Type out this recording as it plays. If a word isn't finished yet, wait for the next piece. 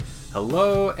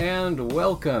Hello and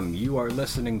welcome. You are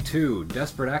listening to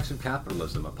Desperate Acts of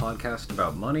Capitalism, a podcast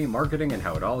about money, marketing, and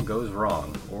how it all goes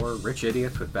wrong, or rich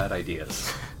idiots with bad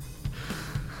ideas.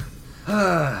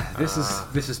 This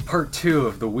is part 2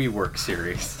 of the WeWork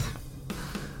series.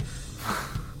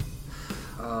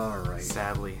 All right.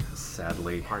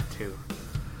 Sadly. Part 2.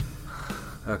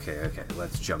 Okay,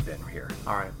 let's jump in here.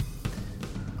 All right.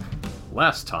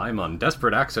 Last time on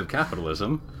Desperate Acts of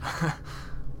Capitalism.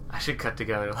 I should cut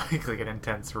together like an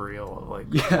intense reel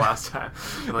of Yeah. last time,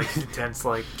 like intense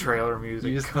trailer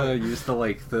music. Use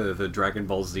the Dragon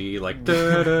Ball Z that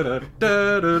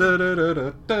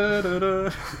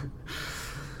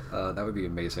would be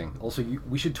amazing. Also,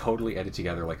 we should totally edit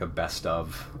together a best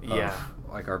of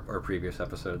our previous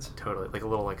episodes. Totally, like a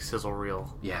little sizzle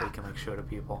reel. Yeah. That we can show to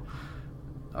people.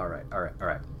 All right.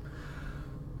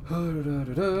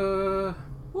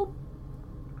 Whoop.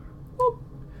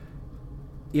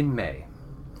 In May,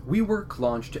 WeWork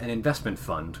launched an investment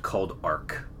fund called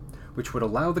ARK, which would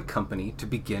allow the company to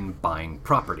begin buying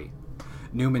property.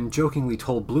 Newman jokingly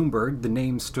told Bloomberg the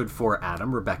name stood for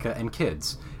Adam, Rebecca, and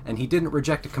kids, and he didn't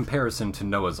reject a comparison to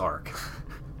Noah's Ark.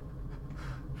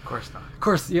 Of course not. Of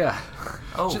course, yeah.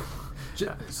 Oh.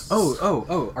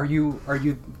 Are you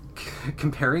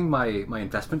comparing my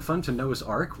investment fund to Noah's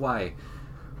Ark? Why?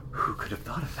 Who could have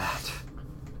thought of that?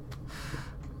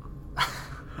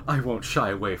 I won't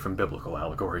shy away from biblical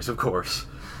allegories, of course.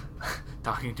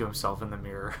 Talking to himself in the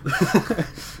mirror.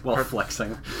 While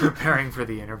flexing. Preparing for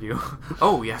the interview.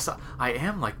 Oh, yes, I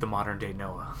am like the modern day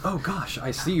Noah. Oh gosh, I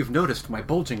see you've noticed my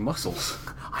bulging muscles.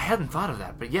 I hadn't thought of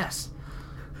that, but yes.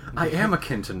 I am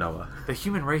akin to Noah. The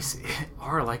human race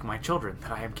are like my children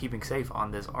that I am keeping safe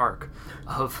on this ark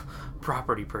of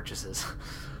property purchases.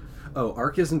 Oh,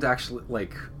 ARK isn't actually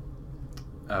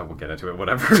we'll get into it,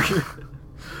 whatever.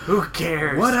 Who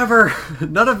cares? Whatever!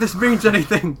 None of this means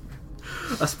anything!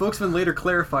 A spokesman later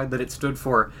clarified that it stood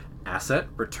for Asset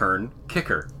Return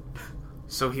Kicker.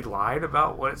 So he lied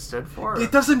about what it stood for?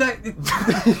 It doesn't...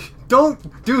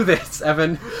 Don't do this,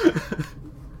 Evan!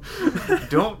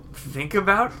 Don't think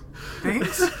about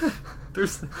things?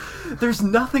 There's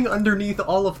nothing underneath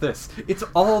all of this. It's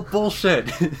all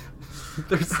bullshit. I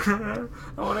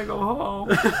want to go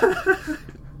home.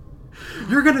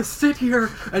 You're gonna sit here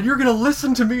and you're gonna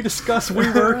listen to me discuss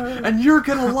WeWork and you're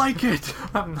gonna like it.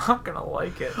 I'm not gonna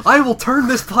like it. I will turn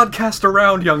this podcast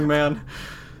around, young man.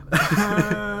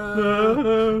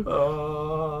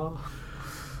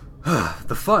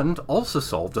 The fund also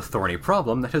solved a thorny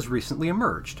problem that has recently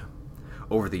emerged.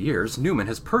 Over the years, Newman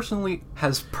has personally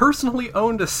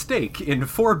owned a stake in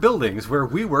 4 buildings where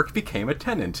WeWork became a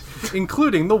tenant,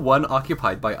 including the one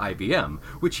occupied by IBM,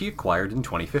 which he acquired in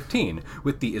 2015,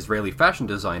 with the Israeli fashion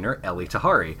designer Eli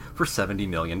Tahari, for $70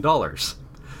 million.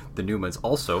 The Newmans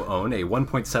also own a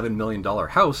 $1.7 million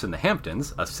house in the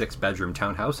Hamptons, a 6-bedroom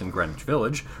townhouse in Greenwich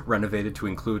Village, renovated to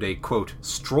include a, quote,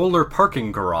 stroller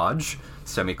parking garage,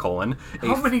 semicolon.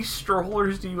 How many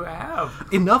strollers do you have?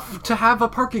 Enough to have a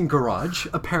parking garage,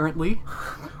 apparently.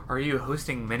 Are you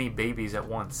hosting many babies at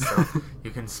once so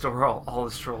you can store all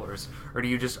the strollers? Or do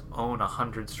you just own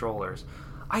 100 strollers?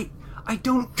 I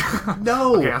don't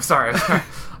know. Okay, I'm sorry. I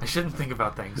shouldn't think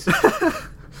about things.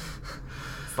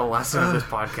 It's the lesson of this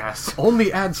podcast.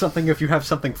 Only add something if you have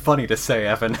something funny to say,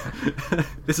 Evan.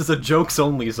 This is a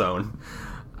jokes-only zone.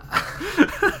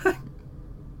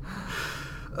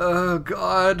 Oh,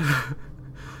 God.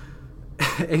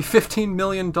 A $15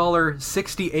 million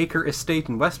 60-acre estate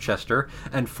in Westchester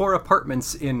and 4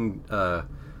 apartments in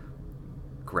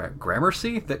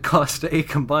Gramercy that cost a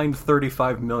combined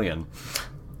 $35 million.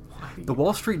 The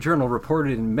Wall Street Journal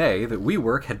reported in May that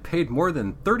WeWork had paid more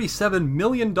than $37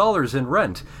 million in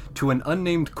rent to an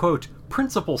unnamed, quote,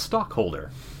 principal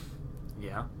stockholder.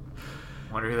 Yeah.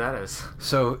 Wonder who that is.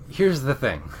 So, here's the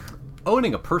thing.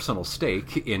 Owning a personal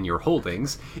stake in your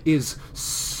holdings is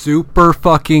super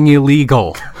fucking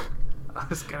illegal. I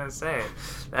was gonna say,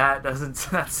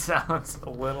 that sounds a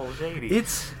little shady.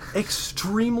 It's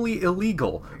extremely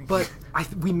illegal, but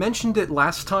we mentioned it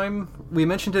last time. We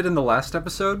mentioned it in the last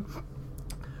episode.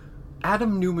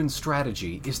 Adam Newman's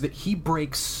strategy is that he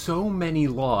breaks so many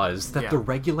laws that the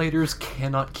regulators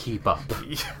cannot keep up.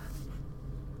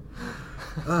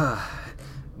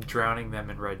 Drowning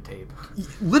them in red tape.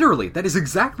 Literally, that is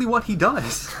exactly what he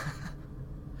does.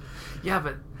 Yeah,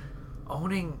 but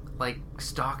owning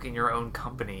stock in your own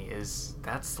company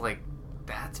that's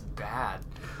bad.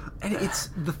 And it's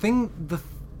the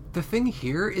thing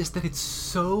here is that it's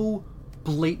so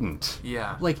blatant.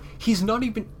 Yeah. He's not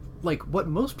even what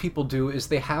most people do is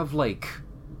they have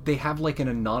they have like an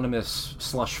anonymous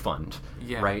slush fund,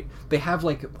 Yeah. right? They have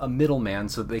like a middleman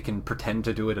so they can pretend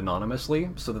to do it anonymously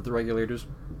so that the regulators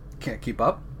can't keep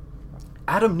up.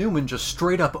 Adam Newman just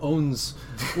straight up owns,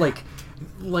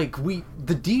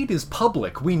 the deed is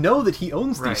public. We know that he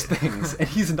owns these Right. things, and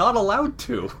he's not allowed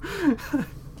to.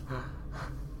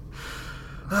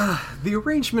 The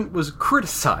arrangement was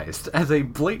criticized as a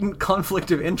blatant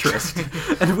conflict of interest,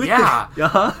 and with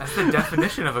That's the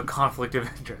definition of a conflict of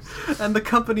interest. and the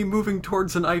company moving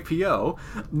towards an IPO,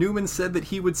 Newman said that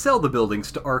he would sell the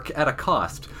buildings to ARK at a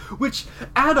cost. Which,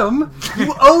 Adam,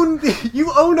 you own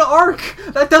ARK.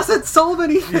 That doesn't solve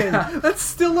anything. Yeah. That's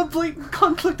still a blatant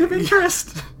conflict of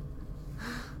interest.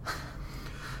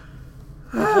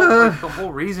 The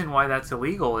whole reason why that's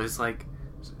illegal is like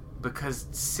because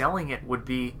selling it would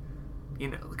be,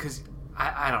 because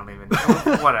I don't even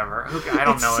know. Whatever. I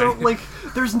don't know. So anything.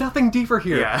 there's nothing deeper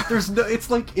here. Yeah. There's no. It's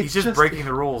like it's He's just breaking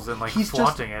the rules and like he's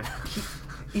flaunting it.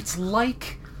 It's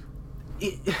like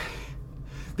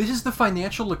this is the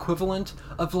financial equivalent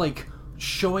of like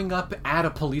showing up at a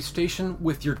police station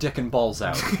with your dick and balls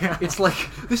out. Yeah. It's like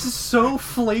this is so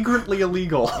flagrantly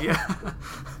illegal. Yeah.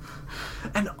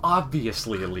 And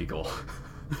obviously illegal.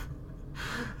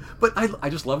 But I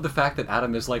just love the fact that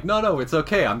Adam is like, no, it's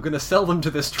okay. I'm going to sell them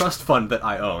to this trust fund that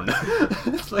I own.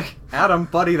 It's like, Adam,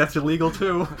 buddy, that's illegal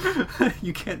too.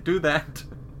 You can't do that.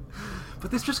 But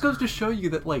this just goes to show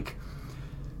you that, like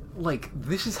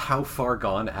this is how far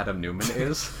gone Adam Newman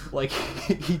is. Like,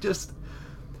 he just...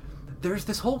 There's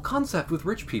this whole concept with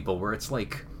rich people where it's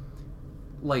like,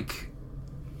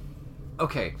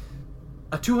 okay,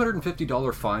 a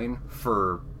 $250 fine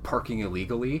for parking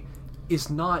illegally is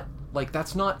not... Like,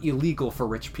 that's not illegal for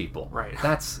rich people. Right.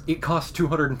 It costs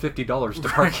 $250 to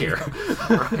park here.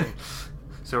 Right.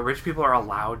 So rich people are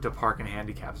allowed to park in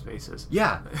handicap spaces.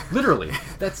 Yeah, literally.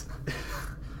 That's...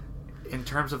 In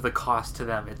terms of the cost to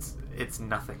them, it's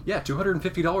nothing. Yeah,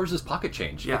 $250 is pocket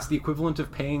change. Yeah. It's the equivalent of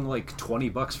paying, like,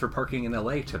 $20 for parking in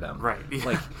LA to them. Right. Yeah.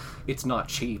 Like, it's not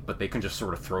cheap, but they can just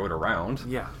sort of throw it around.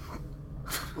 Yeah.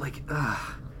 Like,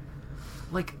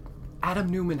 Adam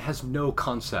Newman has no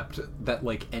concept that,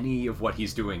 like, any of what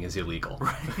he's doing is illegal.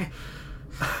 Right.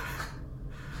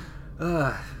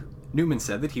 Newman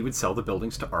said that he would sell the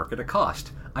buildings to ARK at a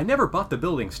cost. I never bought the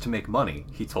buildings to make money,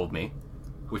 he told me,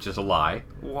 which is a lie.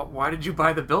 Why did you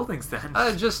buy the buildings then?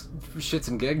 Just shits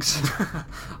and gigs.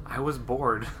 I was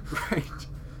bored. Right.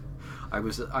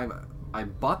 I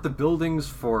bought the buildings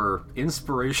for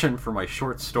inspiration for my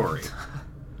short story.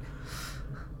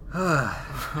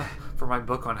 For my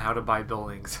book on how to buy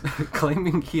buildings.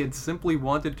 Claiming he had simply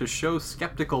wanted to show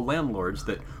skeptical landlords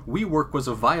that WeWork was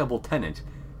a viable tenant,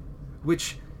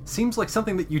 which seems like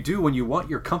something that you do when you want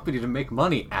your company to make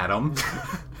money, Adam.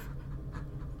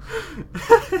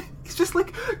 He's just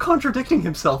like contradicting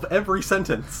himself every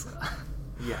sentence.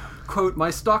 Yeah. Quote, my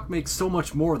stock makes so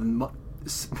much more than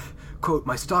quote,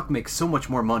 my stock makes so much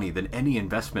more money than any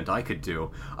investment I could do.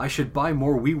 I should buy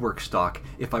more WeWork stock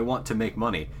if I want to make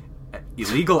money.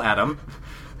 Illegal, Adam.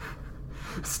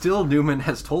 Still, Newman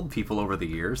has told people over the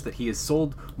years that he has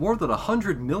sold more than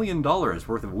 $100 million worth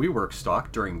of WeWork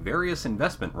stock during various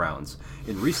investment rounds.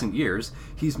 In recent years,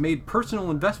 he's made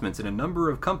personal investments in a number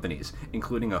of companies,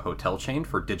 including a hotel chain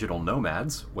for digital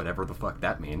nomads, whatever the fuck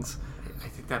that means. I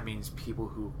think that means people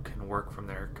who can work from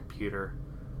their computer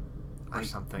or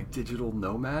something. Digital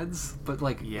nomads? But,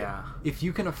 like, Yeah. if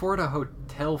you can afford a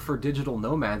hotel for digital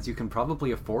nomads, you can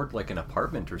probably afford, like, an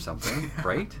apartment or something,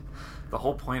 right? The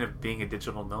whole point of being a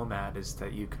digital nomad is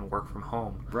that you can work from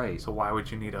home. Right. So why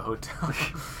would you need a hotel?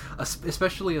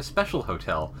 Especially a special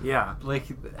hotel. Yeah.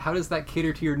 Like, how does that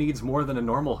cater to your needs more than a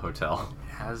normal hotel?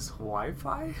 It has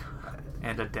Wi-Fi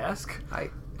and a desk,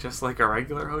 I just like a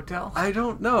regular hotel.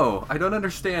 don't know. I don't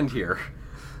understand here.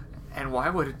 And why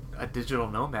would a digital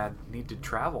nomad need to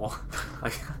travel?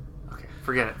 Like, okay,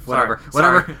 forget it. Whatever.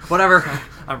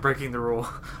 I'm breaking the rule.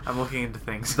 I'm looking into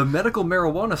things. The medical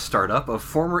marijuana startup of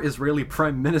former Israeli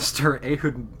Prime Minister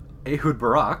Ehud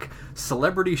Barak,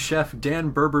 celebrity chef Dan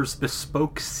Berber's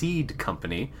bespoke seed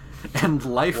company, and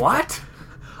life... What?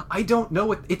 I don't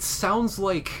know. It sounds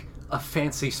like a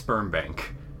fancy sperm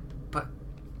bank. But,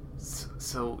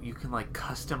 so you can, like,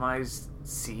 customize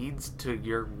seeds to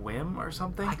your whim or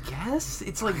something? I guess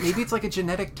it's like maybe it's like a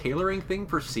genetic tailoring thing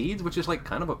for seeds, which is like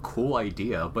kind of a cool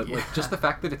idea. But like just the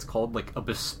fact that it's called like a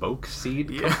bespoke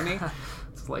seed company,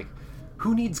 it's like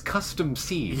who needs custom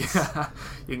seeds? Yeah,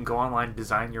 you can go online and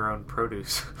design your own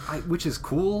produce. Which is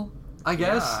cool, I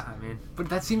guess. Yeah, I mean, but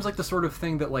that seems like the sort of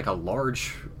thing that like a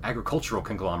large agricultural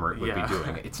conglomerate would be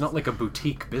doing. It's not like a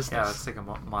boutique business. Yeah, it's like a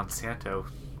Monsanto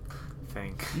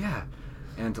thing. Yeah.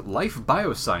 And Life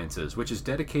Biosciences, which is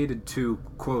dedicated to,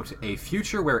 quote, a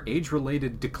future where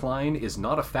age-related decline is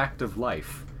not a fact of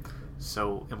life.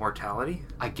 So, immortality?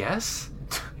 I guess?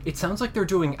 It sounds like they're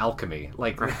doing alchemy.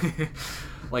 Like, Right.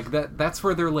 like that's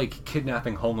where they're, like,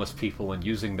 kidnapping homeless people and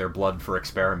using their blood for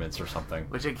experiments or something.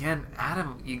 Which, again,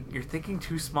 Adam, you're thinking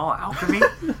too small. Alchemy?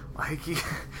 Like, you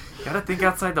gotta think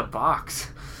outside the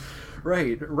box.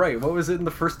 Right. What was it in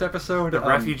the first episode? The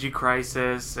refugee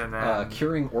crisis, and then...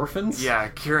 curing orphans? Yeah,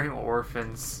 curing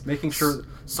orphans. Making sure...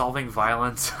 Solving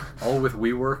violence. All with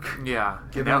WeWork. Yeah.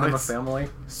 Giving them a family.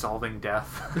 Solving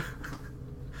death.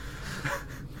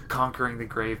 Conquering the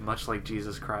grave, much like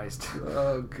Jesus Christ.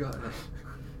 Oh, God.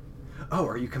 Oh,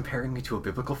 are you comparing me to a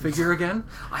biblical figure again?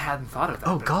 I hadn't thought of that.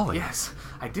 Oh, golly. Yes,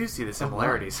 I do see the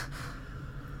similarities.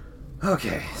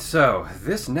 Okay, so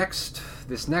this next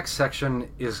section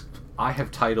is I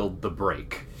have titled The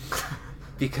Break.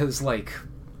 Because, like,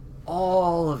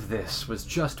 all of this was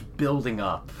just building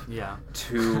up Yeah.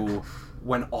 to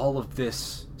when all of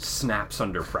this snaps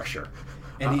under pressure.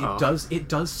 And Uh-oh. it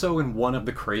does so in one of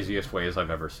the craziest ways I've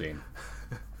ever seen.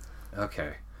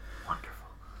 Okay. Wonderful.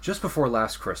 Just before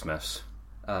last Christmas,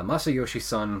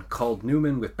 Masayoshi-san called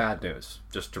Newman with bad news.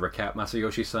 Just to recap,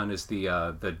 Masayoshi-san is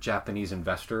the Japanese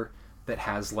investor that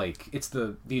has, like, it's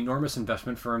the enormous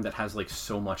investment firm that has, like,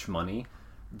 so much money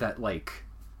that, like,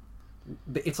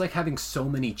 it's like having so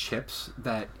many chips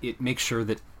that it makes sure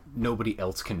that nobody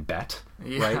else can bet,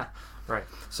 Yeah. right?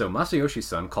 So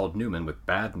Masayoshi-san called Newman with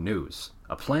bad news.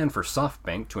 A plan for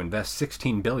SoftBank to invest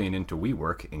 $16 billion into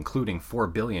WeWork, including the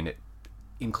 $4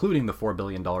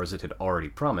 billion it had already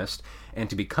promised, and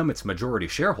to become its majority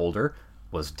shareholder,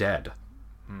 was dead.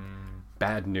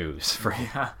 Bad news for him.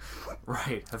 Yeah.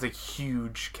 Right. That's a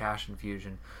huge cash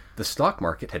infusion. The stock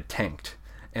market had tanked,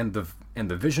 and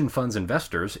the Vision Fund's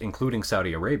investors, including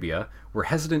Saudi Arabia, were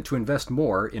hesitant to invest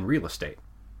more in real estate.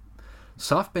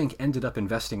 SoftBank ended up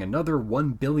investing another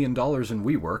 $1 billion in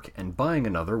WeWork and buying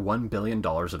another $1 billion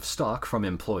of stock from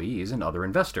employees and other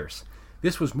investors.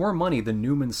 This was more money than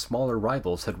Newman's smaller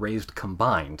rivals had raised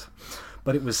combined,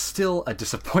 but it was still a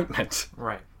disappointment.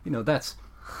 Right. You know, that's...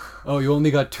 Oh, you only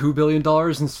got $2 billion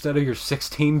instead of your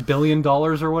 $16 billion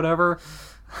or whatever?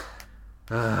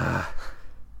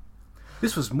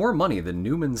 This was more money than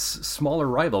Newman's smaller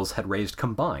rivals had raised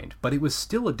combined, but it was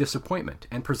still a disappointment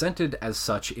and presented as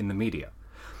such in the media.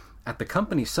 At the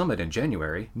company summit in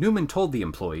January, Newman told the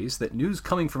employees that news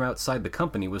coming from outside the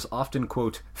company was often,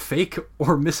 quote, fake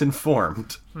or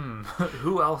misinformed.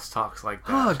 Who else talks like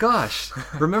that? Oh, gosh.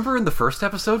 Remember in the first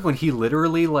episode when he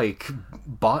literally, like,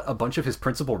 bought a bunch of his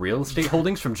principal real estate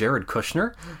holdings from Jared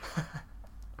Kushner?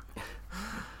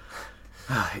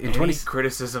 Any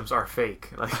criticisms are fake.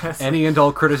 Like, Any and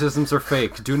all criticisms are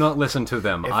fake. Do not listen to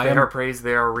them. if they are praised,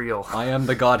 they are real. I am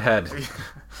the Godhead.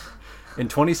 In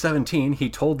 2017, he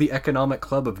told the Economic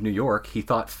Club of New York he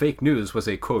thought fake news was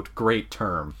a, quote, great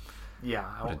term.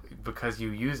 Yeah, because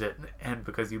you use it and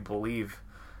because you believe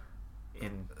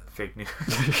in fake news.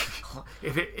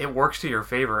 If it works to your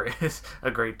favor, it's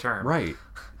a great term. Right.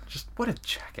 Just what a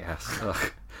jackass.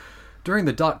 Ugh. During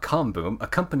the dot-com boom, a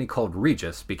company called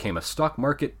Regus became a stock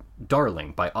market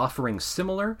darling by offering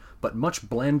similar but much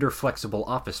blander flexible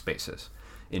office spaces.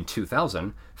 In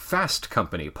 2000, Fast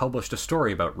Company published a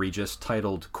story about Regus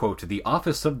titled, quote, The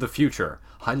Office of the Future,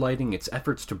 highlighting its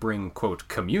efforts to bring, quote,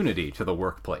 community to the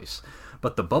workplace.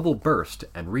 But the bubble burst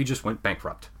and Regus went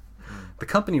bankrupt. The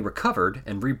company recovered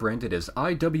and rebranded as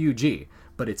IWG,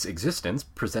 but its existence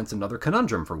presents another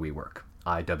conundrum for WeWork.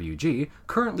 IWG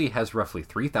currently has roughly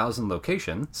 3,000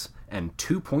 locations and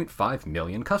 2.5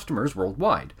 million customers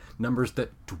worldwide, numbers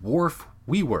that dwarf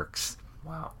WeWork's.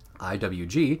 Wow.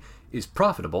 IWG is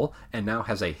profitable and now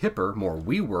has a hipper, more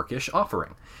WeWork-ish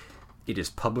offering. It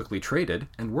is publicly traded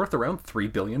and worth around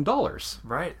 $3 billion.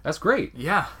 Right. That's great.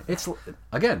 Yeah. It's,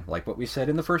 again, like what we said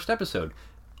in the first episode.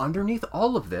 Underneath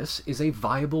all of this is a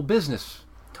viable business.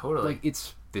 Totally. Like,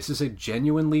 this is a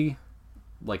genuinely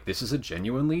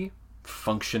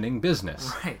functioning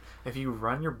business. Right. If you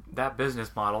run that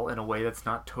business model in a way that's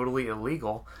not totally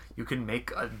illegal, you can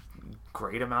make a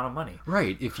great amount of money.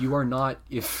 Right. If you're not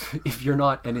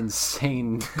an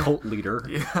insane cult leader.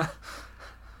 Yeah.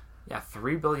 Yeah,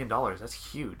 $3 billion.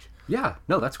 That's huge. Yeah.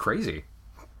 No, that's crazy.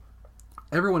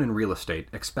 Everyone in real estate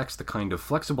expects the kind of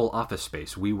flexible office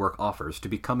space WeWork offers to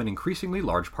become an increasingly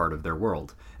large part of their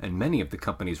world, and many of the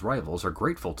company's rivals are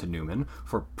grateful to Newman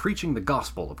for preaching the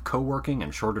gospel of co-working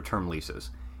and shorter-term leases.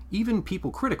 Even people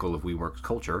critical of WeWork's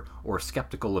culture, or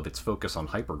skeptical of its focus on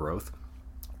hypergrowth,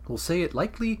 will say it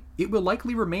will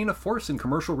likely remain a force in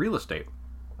commercial real estate.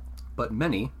 But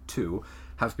many, too,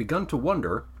 have begun to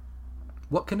wonder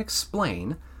what can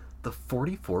explain the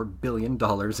 $44 billion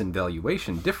in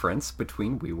valuation difference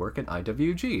between WeWork and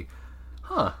IWG.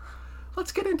 Huh.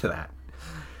 Let's get into that.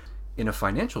 In a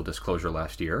financial disclosure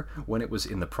last year, when it was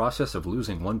in the process of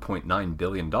losing $1.9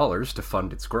 billion to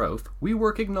fund its growth,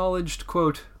 WeWork acknowledged,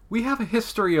 quote, "We have a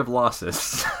history of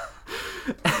losses,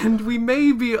 and we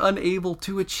may be unable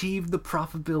to achieve the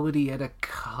profitability at a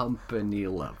company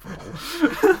level."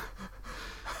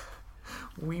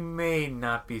 We may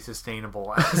not be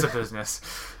sustainable as a business.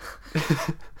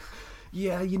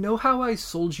 Yeah, you know how I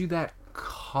sold you that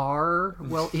car?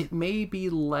 Well, it may be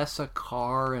less a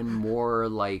car and more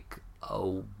like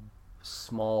a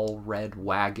small red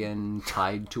wagon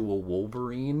tied to a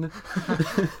Wolverine.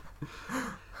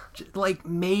 Like,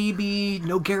 maybe,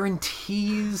 no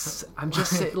guarantees. I'm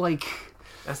just saying, like...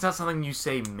 That's not something you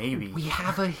say maybe. We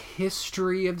have a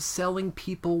history of selling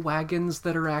people wagons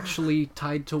that are actually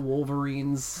tied to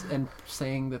Wolverines and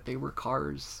saying that they were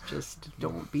cars. Just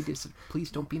don't be please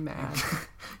don't be mad.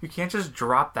 You can't just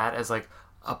drop that as like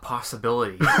a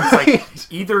possibility. It's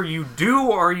like either you do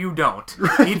or you don't.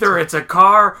 Right. Either it's a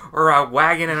car or a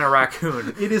wagon and a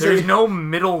raccoon. There's no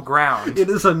middle ground. It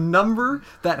is a number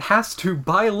that has to,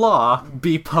 by law,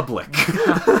 be public.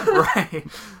 Right.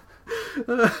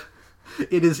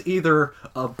 It is either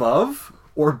above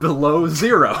or below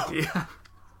 0. Yeah.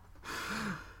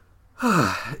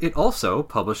 It also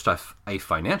published a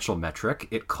financial metric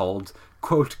it called,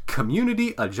 quote,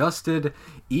 Community Adjusted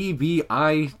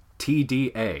EBITDA,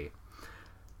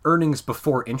 earnings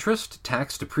before interest,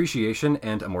 tax, depreciation,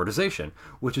 and amortization,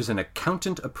 which is an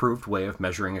accountant-approved way of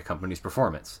measuring a company's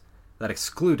performance. That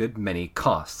excluded many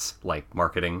costs, like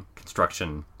marketing,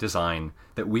 construction, design,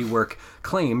 that WeWork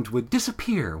claimed would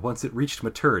disappear once it reached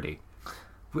maturity.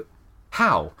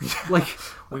 How? Like,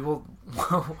 we will,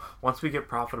 once we get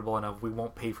profitable enough, we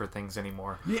won't pay for things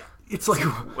anymore. Yeah, it's like...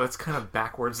 That's kind of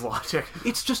backwards logic.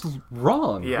 It's just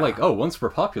wrong. Yeah. Like, oh, once we're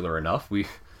popular enough,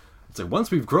 it's like, once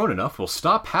we've grown enough, we'll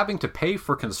stop having to pay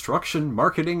for construction,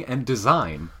 marketing, and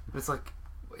design. It's like...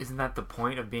 Isn't that the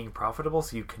point of being profitable,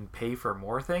 so you can pay for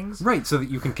more things? Right, so that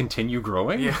you can continue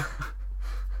growing? Yeah.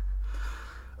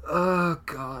 Oh,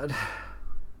 God.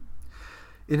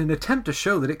 In an attempt to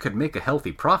show that it could make a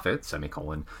healthy profit,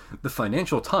 the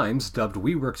Financial Times dubbed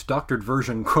WeWork's doctored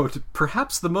version, quote,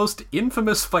 perhaps the most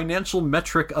infamous financial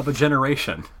metric of a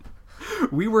generation.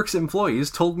 WeWork's employees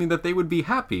told me that they would be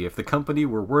happy if the company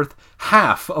were worth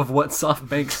half of what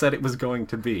SoftBank said it was going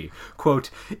to be. Quote,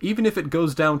 even if it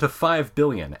goes down to $5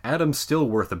 billion, Adam's still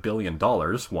worth $1 billion,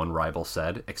 one rival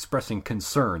said, expressing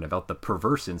concern about the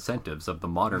perverse incentives of the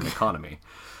modern economy.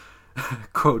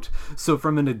 Quote, so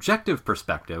from an objective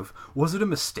perspective, was it a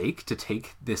mistake to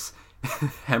take this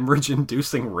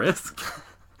hemorrhage-inducing risk?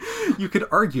 You could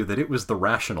argue that it was the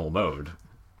rational mode.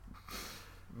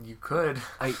 You could.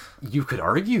 You could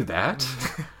argue that.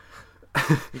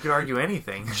 You could argue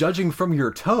anything. Judging from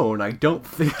your tone, I don't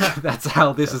think that's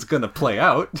how this is going to play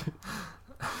out.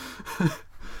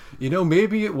 You know,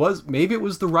 maybe it was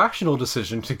the rational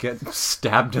decision to get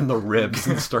stabbed in the ribs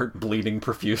and start bleeding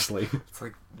profusely. It's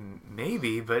like,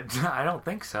 maybe, but I don't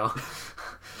think so.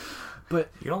 But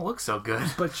you don't look so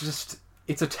good. But just,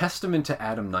 it's a testament to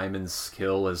Adam Nyman's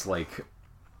skill as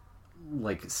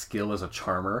skill as a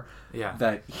charmer. Yeah.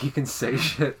 That he can say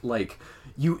shit like,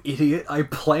 you idiot, I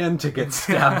plan to get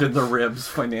stabbed in the ribs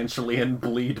financially and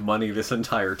bleed money this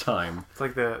entire time. It's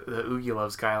like the Oogie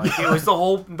Loves guy. Like, it was the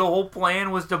whole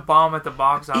plan was to bomb at the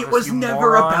box office. It was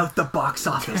never about the box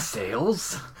office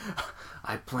sales.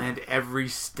 I planned every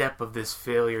step of this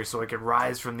failure so I could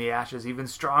rise from the ashes even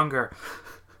stronger.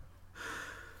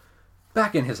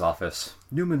 Back in his office,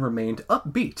 Newman remained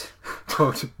upbeat.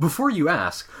 Quote, before you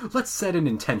ask, let's set an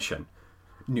intention,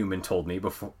 Newman told me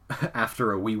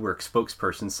after a WeWork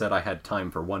spokesperson said I had time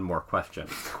for one more question.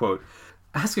 Quote,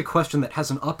 ask a question that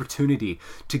has an opportunity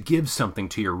to give something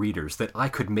to your readers that I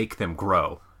could make them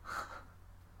grow.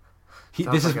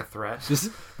 Sounds like a threat.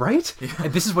 Right? Yeah.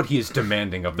 And this is what he is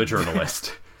demanding of the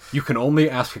journalist. You can only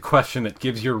ask a question that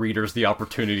gives your readers the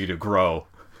opportunity to grow.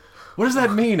 What does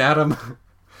that mean, Adam?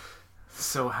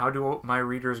 So how do my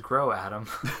readers grow, Adam?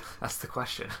 That's the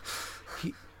question.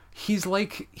 He's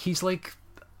like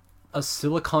a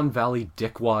Silicon Valley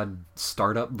dickwad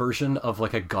startup version of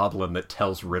like a goblin that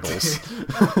tells riddles.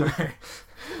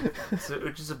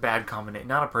 Which is a bad combination.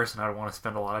 Not a person I would want to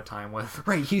spend a lot of time with.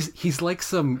 Right. He's like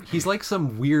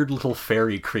some weird little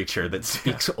fairy creature that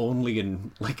speaks only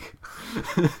in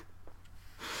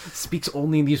speaks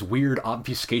only in these weird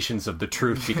obfuscations of the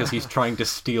truth because he's trying to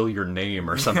steal your name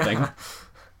or something.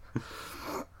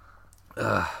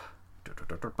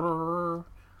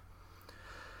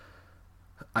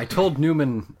 I told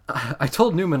Newman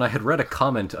I had read a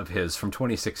comment of his from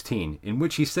 2016 in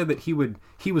which he said that he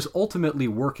was ultimately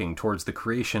working towards the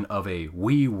creation of a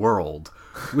we world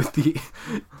with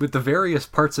the various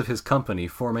parts of his company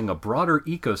forming a broader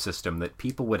ecosystem that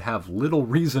people would have little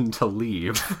reason to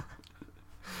leave.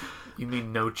 You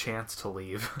mean no chance to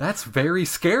leave? That's very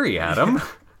scary, Adam.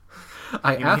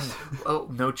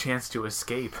 No chance to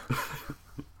escape.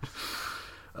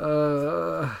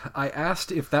 I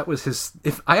asked if that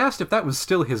was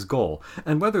still his goal,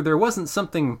 and whether there wasn't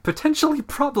something potentially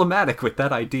problematic with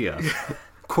that idea.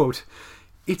 Quote,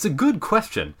 "It's a good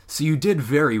question, so you did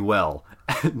very well,"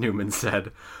 Newman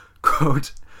said.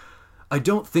 Quote, I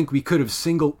don't think we could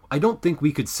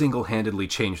single-handedly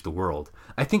change the world.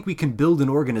 I think we can build an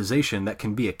organization that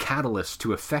can be a catalyst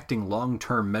to effecting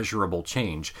long-term measurable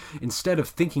change. Instead of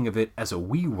thinking of it as a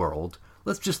we world,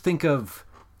 let's just think of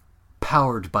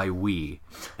powered by we,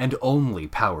 and only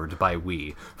powered by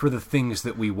we, for the things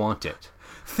that we want it.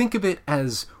 Think of it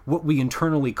as what we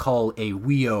internally call a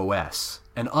WeOS,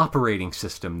 an operating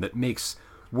system that makes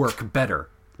work better,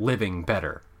 living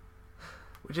better.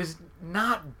 Which is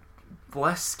not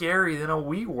less scary than a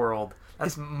we world.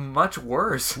 That's much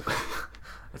worse.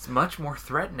 It's much more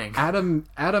threatening. Adam,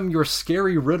 your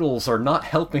scary riddles are not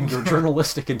helping your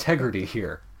journalistic integrity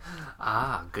here.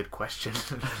 Ah, good question.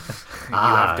 You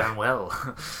have done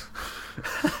well.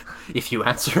 If you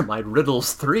answer my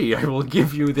riddles 3, I will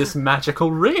give you this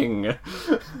magical ring.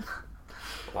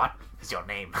 What is your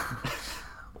name?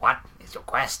 What is your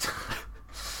quest?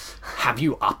 Have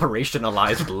you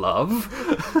operationalized love?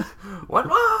 What?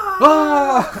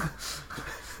 Ah!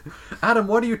 Adam,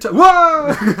 what are you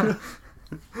Whoa!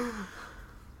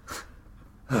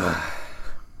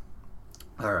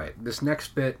 All right, this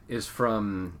next bit is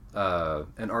from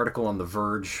an article on The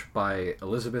Verge by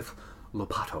Elizabeth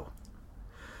Lopato.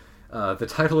 The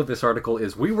title of this article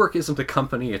is "WeWork Isn't a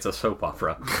Company, It's a Soap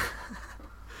Opera."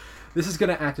 This is going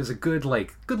to act as a good little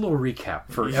recap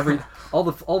for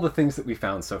all the things that we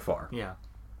found so far. Yeah.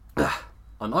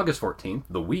 On August 14th,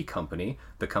 the We Company,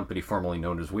 the company formerly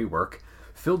known as WeWork,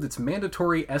 filled its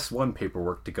mandatory S1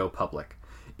 paperwork to go public.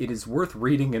 It is worth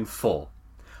reading in full.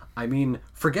 I mean,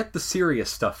 forget the serious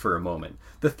stuff for a moment.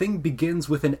 The thing begins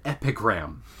with an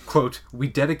epigram. Quote, "We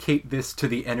dedicate this to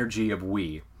the energy of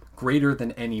we, greater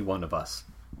than any one of us,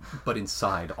 but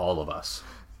inside all of us."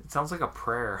 It sounds like a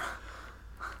prayer.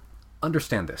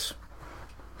 Understand this.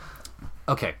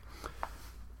 Okay.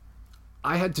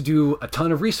 I had to do a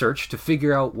ton of research to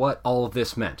figure out what all of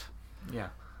this meant. Yeah.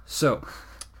 So,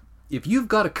 if you've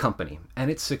got a company and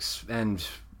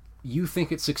you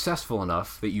think it's successful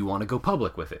enough that you want to go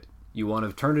public with it, you want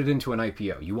to turn it into an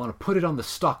IPO, you want to put it on the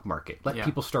stock market, let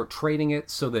people start trading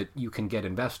it so that you can get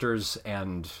investors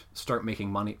and start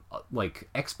making money,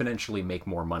 exponentially make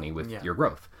more money with your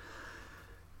growth.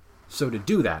 So to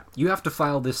do that, you have to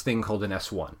file this thing called an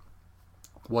S1.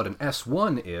 What an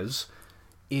S1 is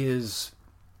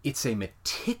it's a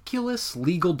meticulous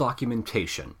legal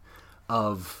documentation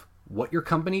of what your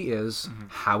company is,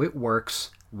 how it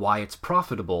works, why it's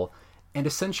profitable, and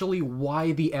essentially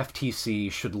why the FTC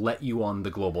should let you on the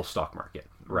global stock market,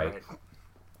 right?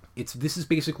 This is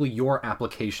basically your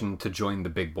application to join the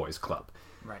big boys club.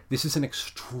 Right. This is an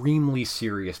extremely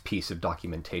serious piece of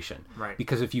documentation. Right.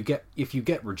 Because if you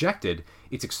get rejected,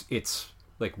 it's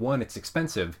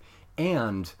expensive,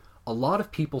 and a lot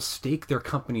of people stake their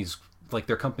company's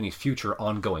future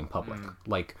on going public.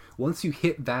 Like once you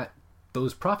hit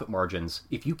those profit margins,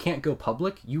 if you can't go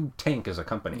public, you tank as a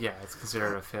company. Yeah, it's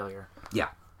considered a failure. Yeah.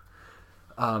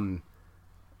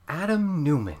 Adam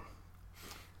Newman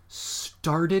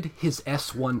started his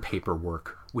S1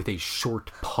 paperwork with a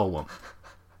short poem.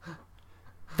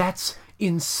 That's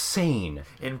insane.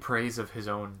 In praise of his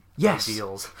own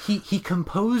ideals. He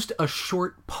composed a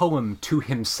short poem to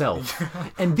himself.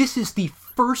 And this is the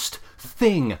first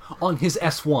thing on his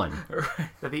S1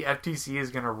 that the FTC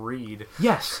is going to read.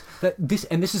 Yes,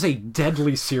 this is a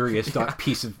deadly serious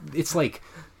piece of. It's like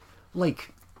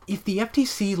if the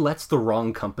FTC lets the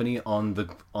wrong company on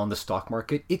the stock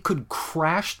market, it could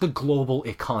crash the global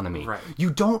economy. Right. You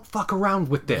don't fuck around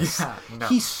with this. Yeah, no.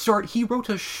 He wrote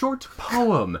a short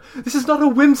poem. This is not a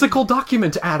whimsical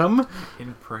document, Adam.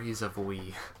 In praise of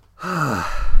we.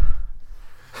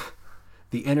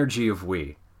 The energy of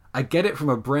we. I get it from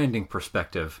a branding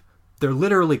perspective. They're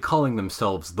literally calling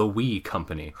themselves the We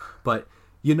Company. But,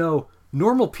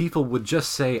 normal people would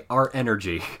just say our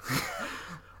energy.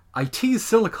 I tease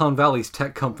Silicon Valley's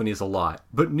tech companies a lot,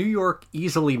 but New York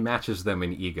easily matches them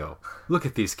in ego. Look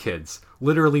at these kids,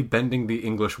 literally bending the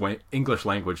English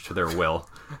language to their will.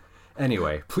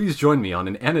 Anyway, please join me on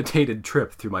an annotated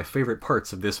trip through my favorite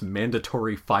parts of this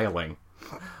mandatory filing.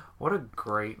 What a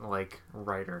great,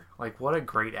 writer. What a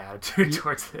great attitude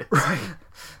towards this. Right.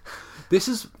 This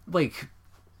is,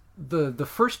 the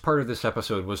first part of this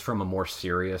episode was from a more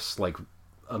serious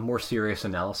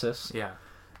analysis. Yeah.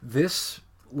 This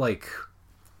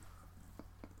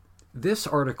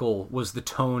article was the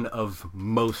tone of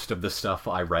most of the stuff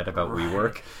I read about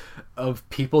WeWork, of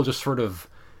people just sort of...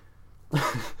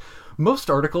 Most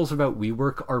articles about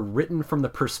WeWork are written from the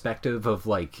perspective of,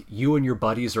 you and your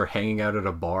buddies are hanging out at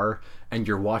a bar, and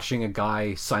you're watching a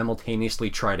guy simultaneously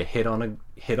try to hit on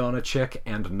a chick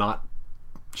and not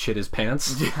shit his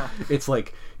pants. Yeah. It's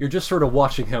you're just sort of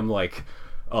watching him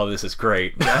oh, this is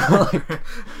great. Yeah.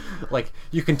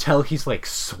 You can tell he's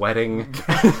sweating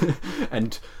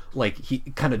and he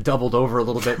kind of doubled over a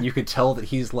little bit, and you could tell that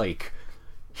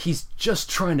he's just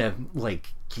trying to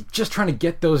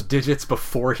get those digits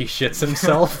before he shits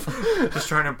himself. Just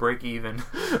trying to break even.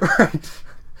 Right.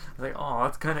 Oh,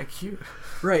 that's kind of cute.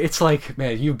 Right, it's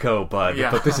man, you go, bud.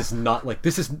 Yeah. But this is not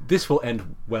this will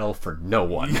end well for no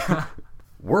one. Yeah.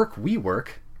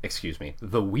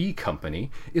 The We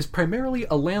Company, is primarily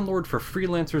a landlord for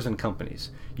freelancers and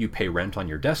companies. You pay rent on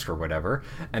your desk or whatever,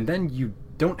 and then you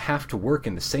don't have to work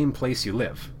in the same place you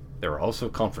live. There are also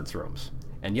conference rooms.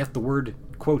 And yet the word,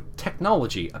 quote,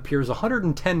 technology appears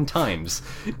 110 times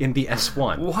in the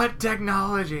S1. What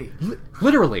technology?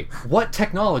 Literally, what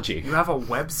technology? You have a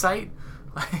website?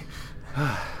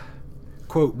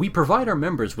 Quote, we provide our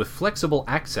members with flexible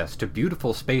access to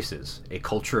beautiful spaces, a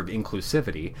culture of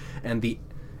inclusivity, and the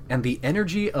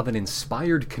energy of an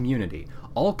inspired community,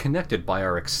 all connected by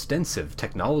our extensive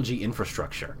technology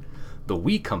infrastructure. The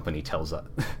We Company tells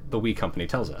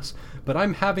us, but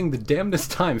I'm having the damnedest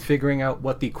time figuring out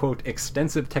what the, quote,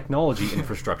 extensive technology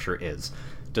infrastructure is.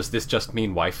 Does this just mean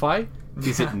Wi-Fi?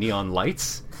 Is it neon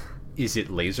lights? Is it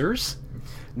lasers?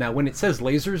 Now, when it says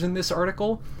lasers in this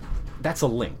article, that's a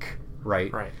link,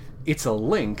 right? Right. It's a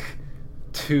link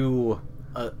to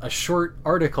a short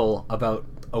article about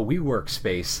a WeWork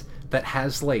space that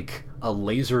has, a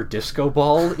laser disco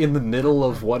ball in the middle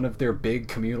of one of their big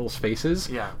communal spaces,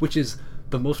 which is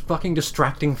the most fucking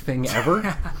distracting thing ever.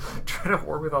 Trying to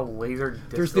work with a laser disco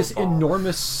There's this ball.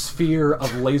 Enormous sphere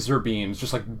of laser beams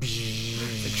just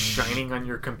shining on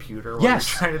your computer while yes,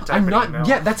 you're trying to type an email.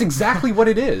 Yeah, that's exactly what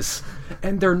it is.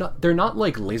 And they're not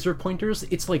like laser pointers,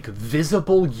 it's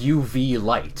visible UV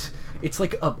light. It's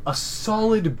a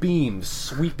solid beam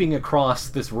sweeping across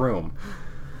this room.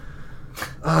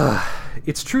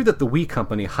 It's true that the We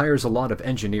Company hires a lot of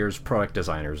engineers, product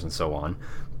designers, and so on,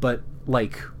 but,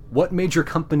 what major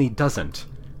company doesn't?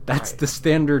 That's the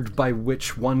standard by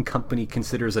which one company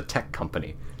considers a tech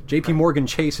company. JP Morgan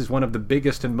Chase is one of the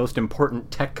biggest and most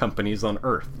important tech companies on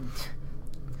Earth.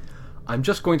 I'm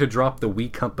just going to drop the We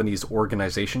Company's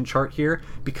organization chart here,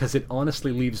 because it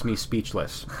honestly leaves me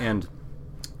speechless. And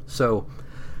so,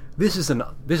 this is a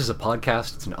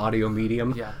podcast, it's an audio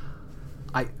medium. Yeah.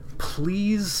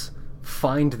 Please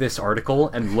find this article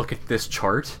and look at this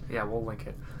chart. Yeah, we'll link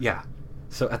it. Yeah.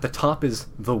 So at the top is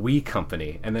the We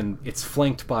Company, and then it's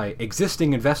flanked by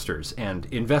existing investors and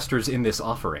investors in this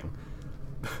offering.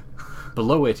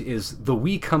 Below it is the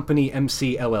We Company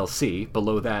MC LLC.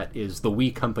 Below that is the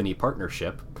We Company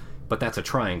Partnership, but that's a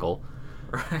triangle.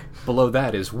 Right. Below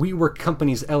that is WeWork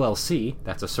Companies LLC.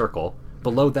 That's a circle.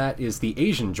 Below that is the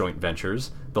Asian joint ventures,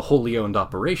 the wholly owned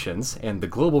operations, and the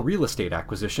global real estate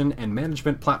acquisition and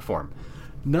management platform.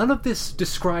 None of this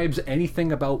describes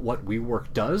anything about what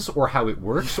WeWork does, or how it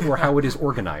works, or how it is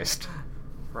organized.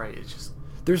 Right, it's just...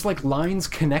 There's lines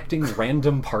connecting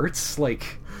random parts,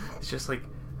 It's just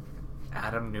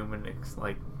Adam Newman,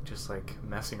 just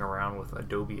messing around with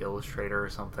Adobe Illustrator or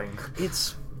something.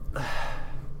 It's...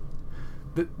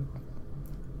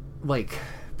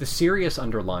 The serious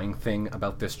underlying thing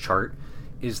about this chart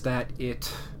is that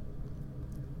it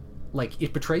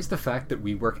betrays the fact that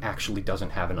WeWork actually doesn't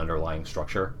have an underlying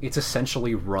structure. It's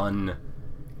essentially run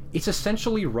like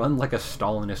a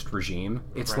Stalinist regime.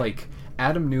 It's right.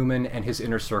 Adam Newman and his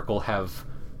inner circle have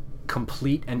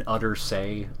complete and utter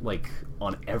say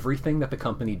on everything that the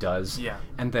company does. Yeah.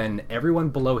 And then everyone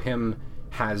below him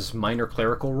has minor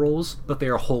clerical roles, but they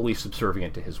are wholly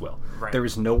subservient to his will. Right. There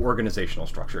is no organizational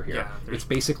structure here. Yeah, it's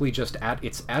basically just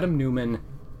it's Adam Newman,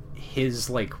 his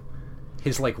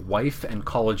wife and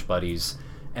college buddies,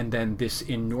 and then this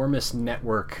enormous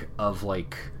network of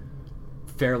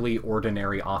fairly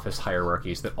ordinary office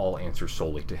hierarchies that all answer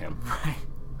solely to him. Right.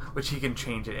 Which he can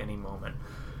change at any moment.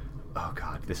 Oh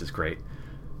god, this is great.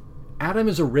 Adam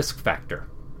is a risk factor.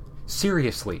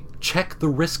 Seriously, check the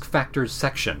risk factors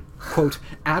section. Quote,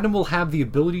 Adam will have the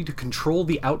ability to control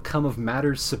the outcome of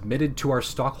matters submitted to our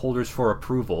stockholders for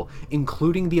approval,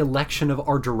 including the election of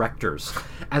our directors.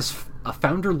 As a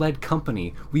founder-led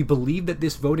company, we believe that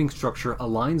this voting structure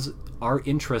aligns our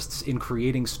interests in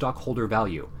creating stockholder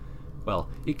value. Well,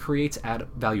 it creates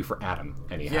value for Adam,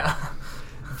 anyhow. Yeah.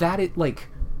 That it, like...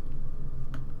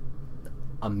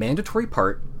 A mandatory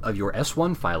part of your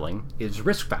S1 filing is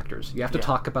risk factors. You have to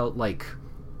talk about, like,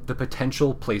 the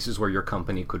potential places where your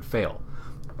company could fail.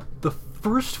 The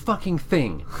first fucking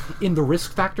thing in the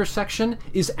risk factor section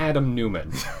is Adam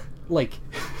Neumann. Like,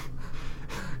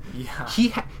 yeah.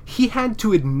 he had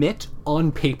to admit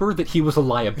on paper that he was a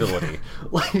liability.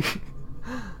 Like,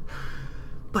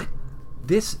 but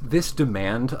this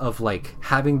demand of, like,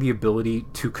 having the ability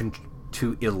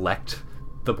to elect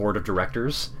the board of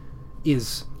directors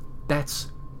that's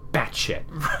batshit.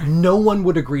 Right. No one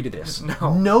would agree to this.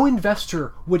 No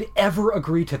investor would ever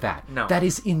agree to that. No. That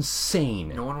is insane.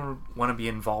 No one would want to be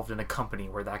involved in a company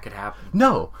where that could happen.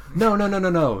 No.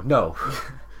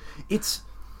 It's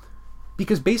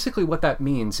because basically what that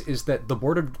means is that the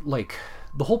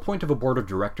whole point of a board of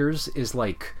directors is,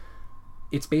 like,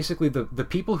 it's basically the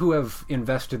people who have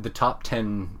invested the top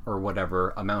 10 or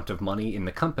whatever amount of money in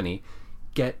the company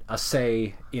get a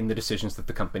say in the decisions that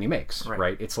the company makes,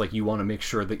 right? It's like you want to make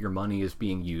sure that your money is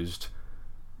being used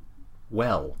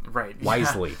well,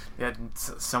 wisely. Yeah,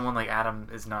 someone like Adam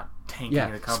is not tanking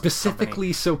the company.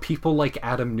 Specifically so people like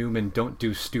Adam Neumann don't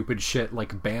do stupid shit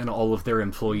like ban all of their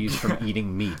employees from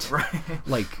eating meat. Right.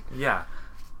 Like... Yeah.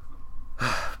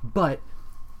 But...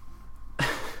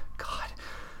 God.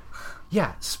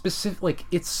 Yeah, it's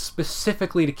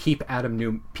specifically to keep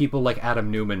people like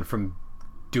Adam Neumann from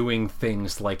doing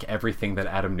things like everything that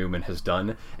Adam Neumann has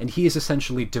done, and he is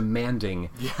essentially demanding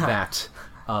that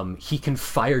he can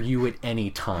fire you at any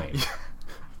time.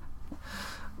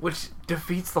 Which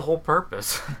defeats the whole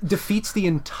purpose. Defeats the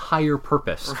entire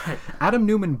purpose. Right. Adam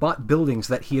Neumann bought buildings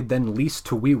that he had then leased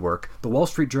to WeWork. The Wall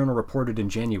Street Journal reported in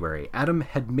January. Adam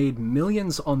had made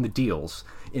millions on the deals.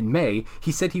 In May,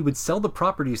 he said he would sell the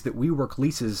properties that WeWork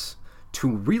leases to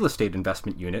real estate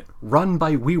investment unit run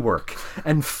by WeWork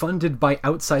and funded by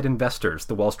outside investors,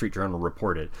 the Wall Street Journal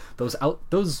reported. Those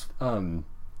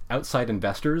outside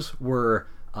investors were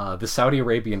the Saudi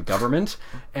Arabian government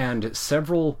and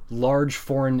several large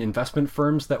foreign investment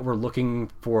firms that were looking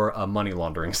for a money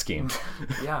laundering scheme.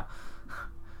 Yeah,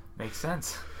 makes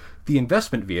sense. The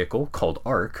investment vehicle, called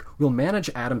ARK, will manage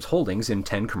Adam's holdings in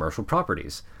 10 commercial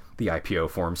properties. The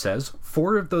IPO form says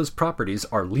 4 of those properties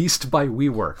are leased by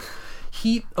WeWork.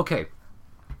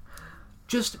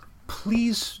 Just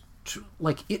please,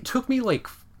 like, it took me like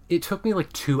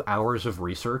 2 hours of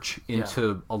research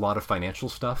into a lot of financial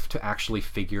stuff to actually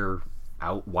figure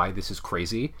out why this is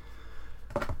crazy.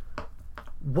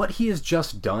 What he has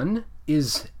just done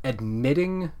is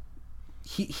admitting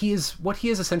what he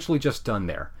has essentially just done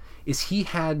there is he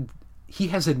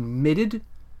has admitted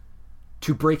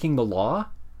to breaking the law,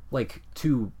 like,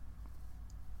 to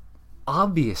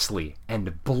obviously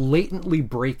and blatantly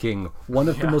breaking one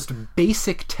of the most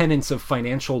basic tenets of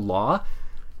financial law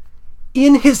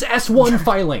in his S1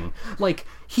 filing. Like,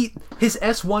 his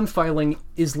S1 filing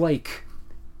is like,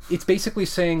 it's basically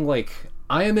saying, like,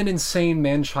 I am an insane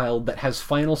man-child that has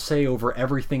final say over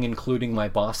everything, including my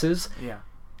bosses. Yeah.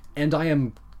 And I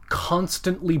am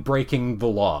constantly breaking the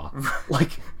law.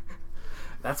 Like...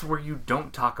 That's where you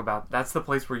don't talk about... That's the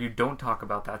place where you don't talk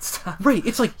about that stuff. Right.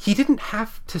 It's like, he didn't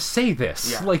have to say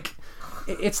this. Yeah. Like,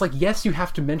 it's like, yes, you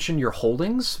have to mention your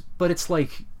holdings, but it's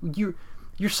like, you're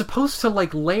supposed to,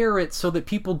 like, layer it so that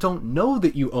people don't know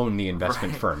that you own the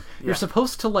investment firm. Yeah. You're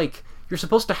supposed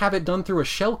to have it done through a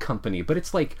shell company, but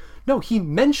it's like, no, he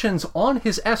mentions on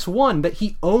his S1 that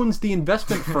he owns the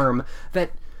investment firm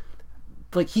that...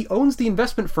 Like, he owns the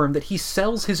investment firm that he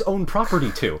sells his own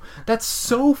property to. That's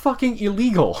so fucking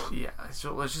illegal. Yeah,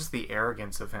 so it's just the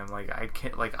arrogance of him. Like, I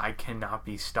cannot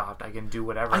be stopped. I can do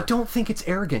whatever. I don't think it's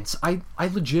arrogance. I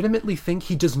legitimately think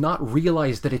he does not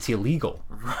realize that it's illegal.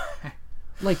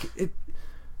 Right.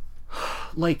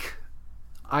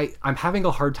 I'm having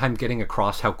a hard time getting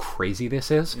across how crazy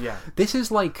this is. Yeah. This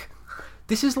is like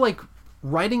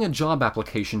writing a job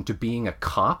application to being a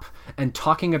cop and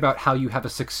talking about how you have a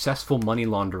successful money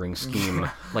laundering scheme,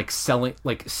 like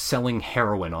selling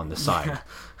heroin on the side. Yeah.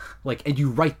 Like, and you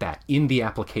write that in the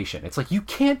application. It's like, you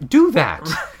can't do that.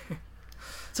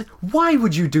 It's like, why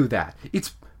would you do that?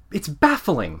 It's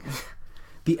baffling.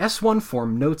 The S1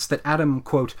 form notes that Adam,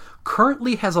 quote,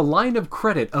 currently has a line of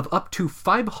credit of up to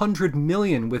 $500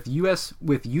 million with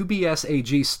UBS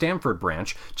AG Stamford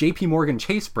branch, JP Morgan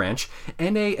Chase branch,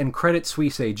 NA and Credit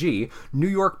Suisse AG, the New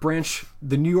York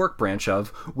branch of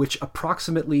which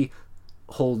approximately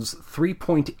holds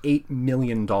 $3.8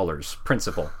 million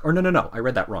principal. Or no, I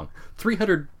read that wrong.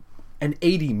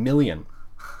 $380 million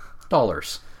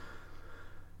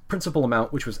principal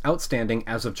amount, which was outstanding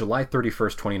as of July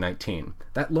 31st, 2019.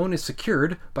 That loan is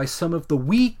secured by some of the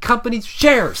We Company's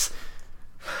shares.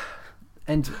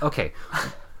 And, okay,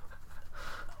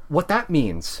 what that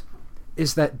means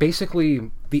is that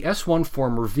basically the S1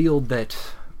 form revealed that,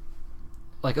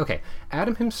 like, okay,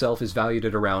 Adam himself is valued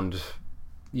at around,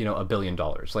 $1 billion.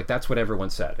 Like, that's what everyone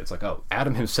said. It's like, oh,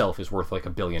 Adam himself is worth, like,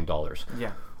 $1 billion.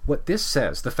 Yeah. What this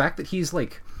says, the fact that he's,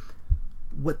 like,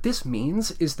 what this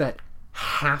means is that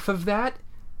half of that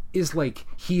is like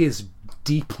he is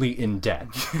deeply in debt.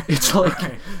 It's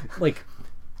like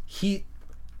he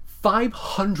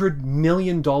 $500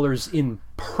 million in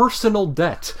personal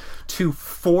debt to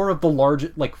four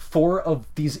of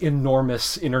these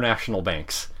enormous international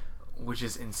banks, which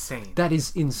is insane. That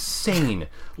is insane.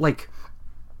 Like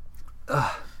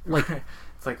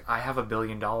it's like I have $1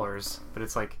 billion, but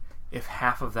it's like, if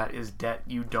half of that is debt,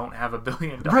 you don't have $1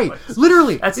 billion. Right,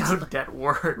 literally. That's how debt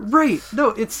works. Right.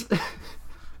 No, it's...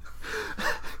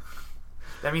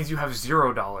 That means you have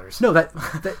 $0. No, that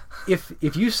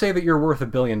if you say that you're worth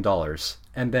 $1 billion,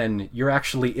 and then you're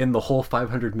actually in the whole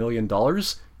 $500 million,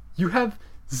 you have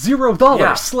 $0.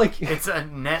 Yeah, like, it's a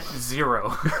net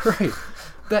zero. Right.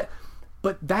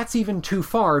 But that's even too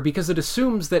far, because it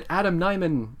assumes that Adam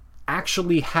Nyman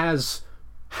actually has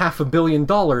 $500 million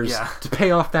to pay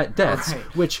off that debt, right.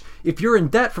 Which, if you're in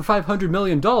debt for $500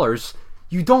 million,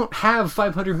 you don't have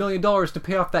 $500 million to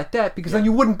pay off that debt, because then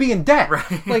you wouldn't be in debt.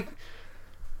 Right. Like,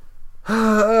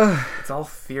 it's all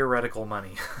theoretical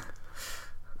money.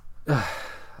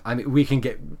 I mean, we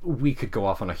could go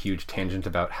off on a huge tangent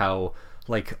about how,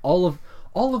 like, all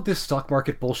of this stock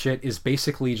market bullshit is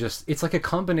basically just, it's like a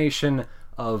combination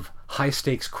of high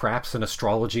stakes craps and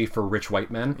astrology for rich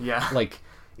white men. Yeah. Like,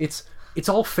 it's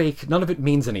all fake. None of it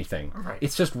means anything. Right.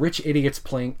 It's just rich idiots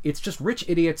playing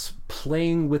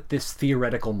with this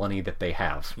theoretical money that they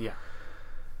have. Yeah.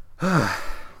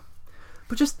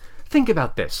 But just think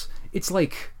about this. It's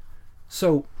like,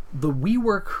 so the We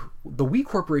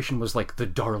Corporation was like the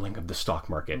darling of the stock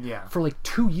market for like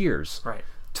 2 years. Right.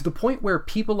 To the point where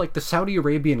people like the Saudi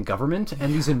Arabian government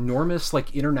and these enormous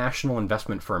like international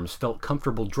investment firms felt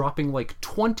comfortable dropping like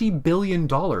 $20 billion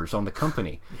on the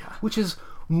company, which is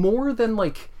more than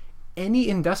like any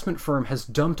investment firm has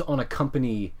dumped on a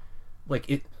company.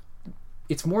 Like,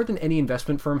 it's more than any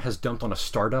investment firm has dumped on a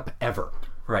startup ever,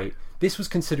 right? This was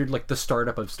considered like the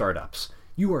startup of startups.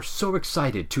 You are so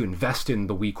excited to invest in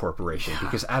the We Corporation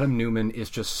because Adam Neumann is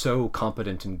just so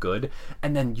competent and good,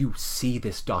 and then you see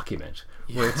this document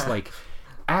where it's like,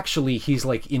 actually he's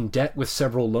like in debt with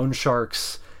several loan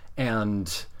sharks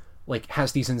and like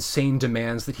has these insane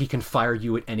demands that he can fire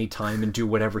you at any time and do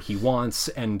whatever he wants,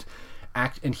 and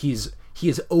he is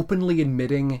openly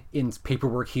admitting in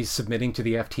paperwork he's submitting to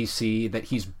the FTC that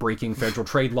he's breaking federal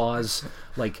trade laws.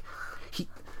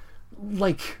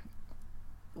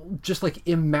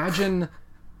 Imagine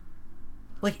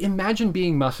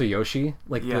being Masayoshi,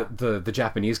 the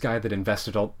Japanese guy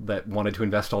that wanted to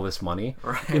invest all this money.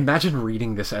 Right. Imagine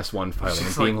reading this S1 filing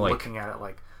and being like, looking at it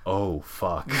like, oh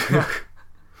fuck.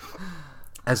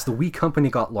 As the We Company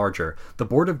got larger, the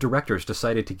board of directors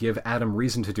decided to give Adam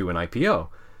reason to do an IPO.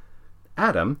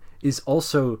 Adam is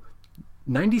also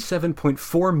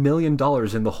 $97.4 million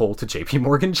in the hole to JP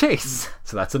Morgan Chase.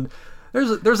 So that's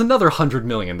there's another $100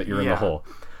 million that you're in the hole.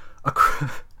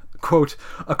 Quote,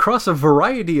 across a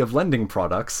variety of lending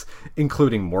products,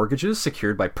 including mortgages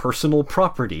secured by personal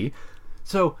property.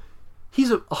 So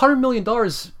he's $100 million.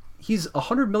 He's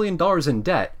 $100 million in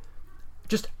debt,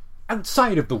 just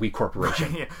outside of the We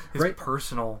Corporation. His right?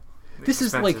 Personal. This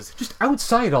expenses. Is like just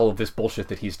outside all of this bullshit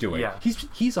that he's doing. Yeah.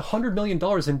 He's $100 million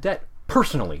in debt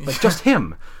personally, like just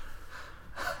him.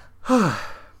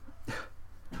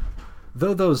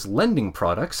 Though those lending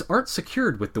products aren't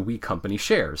secured with the We Company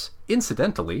shares.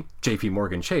 Incidentally, JP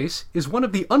Morgan Chase is one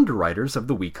of the underwriters of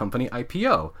the We Company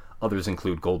IPO. Others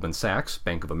include Goldman Sachs,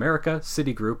 Bank of America,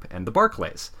 Citigroup, and the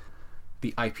Barclays.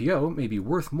 The IPO may be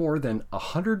worth more than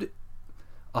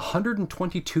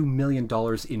 $122 million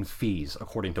in fees,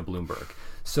 according to Bloomberg.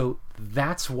 So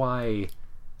that's why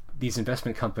these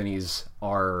investment companies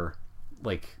are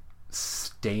like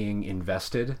staying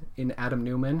invested in Adam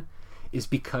Neumann, is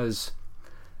because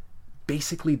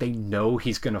basically they know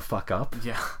he's gonna fuck up.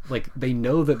 Yeah. Like, they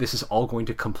know that this is all going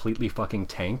to completely fucking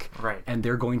tank. Right. And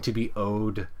they're going to be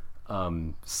owed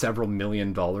several $1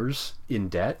 million in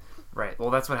debt. Right. Well,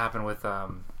 that's what happened with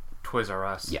Toys R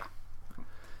Us. Yeah.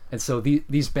 And so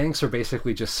these banks are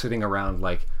basically just sitting around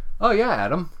like, oh yeah,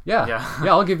 Adam, yeah,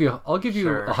 I'll give you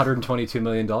Sure. $122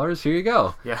 million. Here you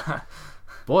go. Yeah.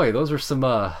 Boy, those are some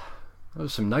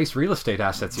nice real estate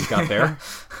assets you've got there.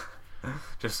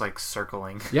 Just like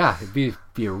circling. Yeah, it'd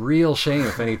be a real shame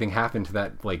if anything happened to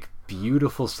that like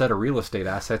beautiful set of real estate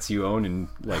assets you own in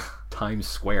like Times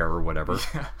Square or whatever.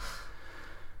 Yeah.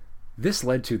 This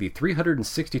led to the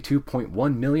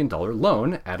 $362.1 million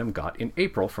loan Adam got in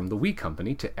April from the Wii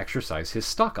Company to exercise his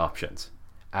stock options.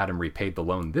 Adam repaid the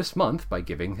loan this month by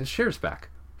giving his shares back.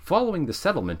 Following the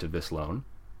settlement of this loan,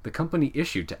 the company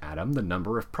issued to Adam the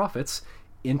number of profits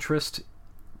interests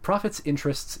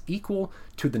equal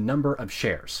to the number of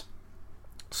shares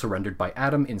surrendered by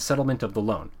Adam in settlement of the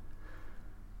loan.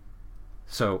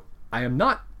 So, I am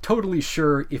not totally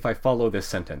sure if I follow this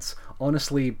sentence,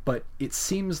 honestly, but it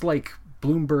seems like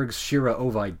Bloomberg's Shira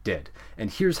Ovide did,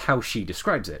 and here's how she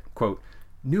describes it. Quote,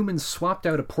 Newman swapped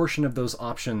out a portion of those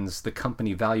options the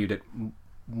company valued at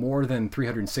more than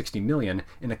 $360 million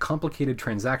in a complicated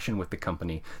transaction with the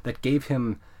company that gave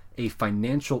him a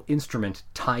financial instrument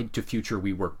tied to future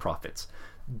WeWork profits.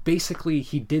 Basically,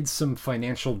 he did some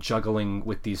financial juggling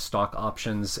with these stock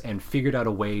options and figured out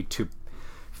a way to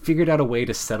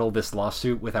settle this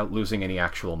lawsuit without losing any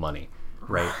actual money,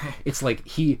 right? It's like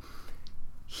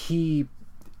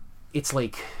it's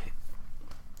like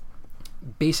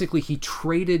basically he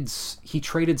traded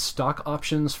stock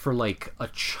options for like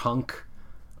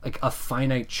a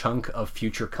finite chunk of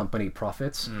future company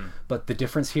profits. But the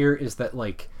difference here is that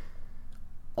like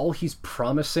all he's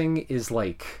promising is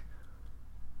like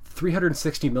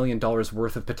 $360 million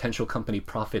worth of potential company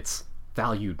profits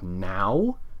valued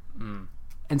now.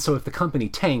 And so if the company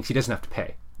tanks, he doesn't have to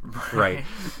pay. Right.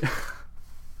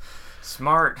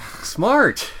 Smart.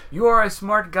 You are a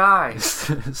smart guy.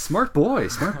 Smart boy.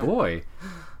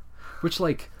 Which,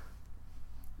 like,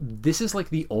 this is like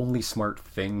the only smart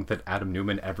thing that Adam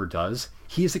Newman ever does.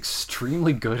 He is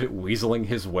extremely good at weaseling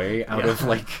his way out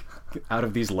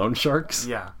of these loan sharks.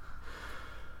 Yeah.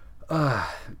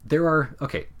 There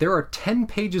are 10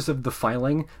 pages of the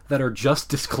filing that are just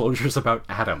disclosures about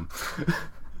Adam.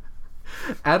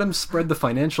 Adam spread the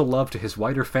financial love to his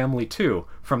wider family too,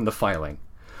 from the filing.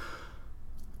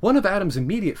 One of Adam's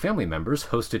immediate family members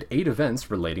hosted 8 events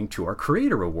relating to our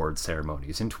Creator Award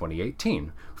ceremonies in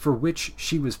 2018, for which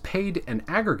she was paid an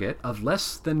aggregate of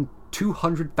less than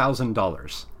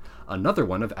 $200,000. Another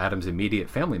one of Adam's immediate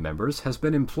family members has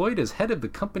been employed as head of the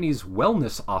company's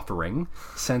wellness offering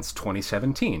since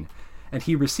 2017, and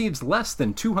he receives less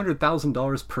than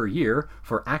 $200,000 per year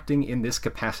for acting in this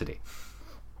capacity.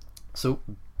 So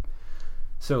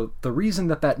the reason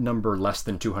that number less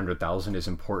than 200,000 is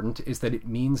important is that it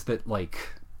means that like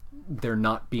they're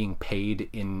not being paid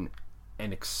in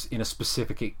a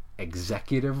specific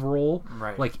executive role.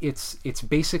 Right. Like it's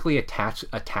basically a tax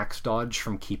dodge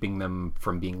from keeping them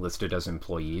from being listed as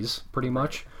employees, pretty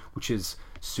much, which is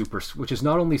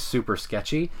not only super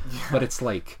sketchy, but it's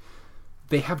like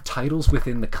they have titles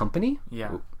within the company.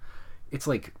 Yeah. It's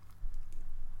like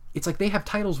they have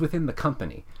titles within the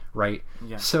company, right?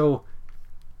 Yeah. So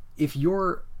if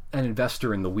you're an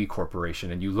investor in the Wii Corporation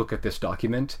and you look at this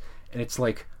document and it's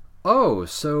like, oh,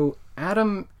 so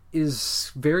Adam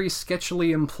is very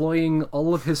sketchily employing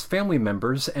all of his family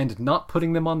members and not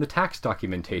putting them on the tax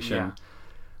documentation.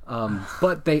 Yeah.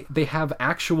 But they have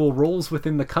actual roles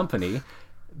within the company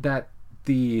that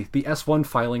the S1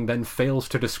 filing then fails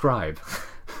to describe.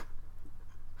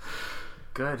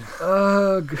 Good.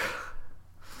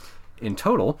 In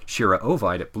total, Shira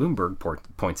Ovide at Bloomberg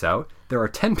points out, there are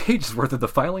 10 pages worth of the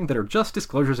filing that are just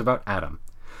disclosures about Adam.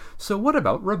 So what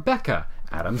about Rebecca,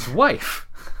 Adam's wife?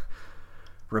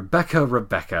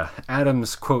 Rebecca,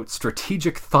 Adam's, quote,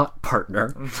 strategic thought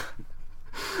partner.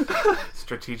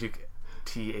 Strategic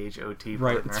THOT partner.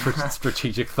 Right,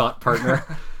 strategic thought partner.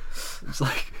 It's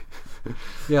like,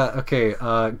 yeah, okay,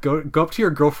 go up to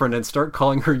your girlfriend and start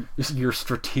calling her your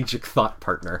strategic thought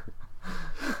partner.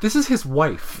 This is his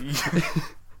wife.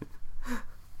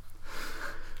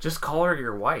 Just call her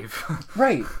your wife.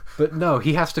 Right. But no,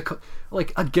 he has to...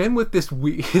 like, again with this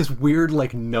his weird,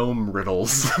 like, gnome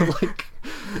riddles. Like,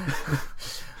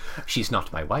 she's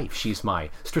not my wife. She's my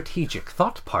strategic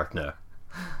thought partner.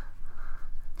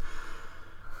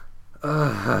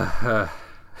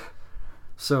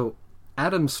 So,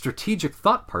 Adam's strategic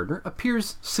thought partner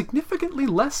appears significantly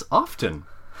less often.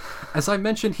 As I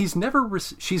mentioned, she's never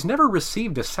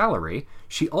received a salary.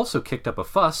 She also kicked up a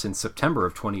fuss in September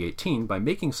of 2018 by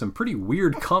making some pretty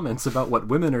weird comments about what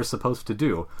women are supposed to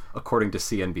do, according to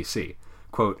CNBC.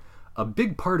 Quote, "A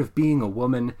big part of being a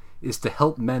woman is to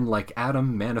help men like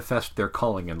Adam manifest their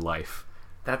calling in life."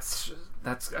 That's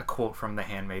a quote from The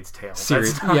Handmaid's Tale.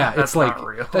 Seriously, yeah, it's like not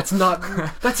real. That's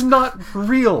not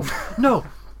real. No.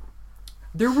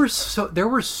 There were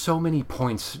so many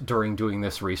points during doing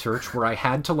this research where I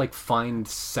had to like find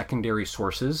secondary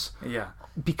sources. Yeah.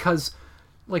 Because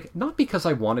not because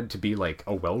I wanted to be like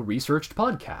a well-researched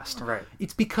podcast. Right.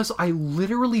 It's because I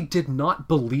literally did not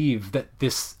believe that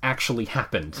this actually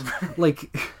happened.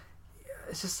 Like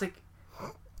it's just like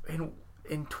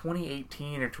in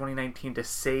 2018 or 2019 to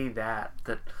say that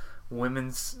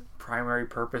women's primary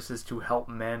purpose is to help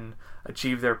men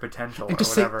achieve their potential or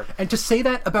whatever. And to say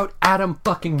that about Adam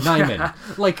fucking Nyman. Yeah.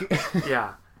 Like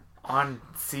yeah. On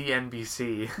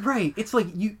CNBC. Right. It's like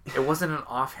it wasn't an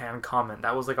offhand comment.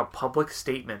 That was like a public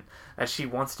statement that she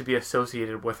wants to be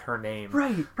associated with her name.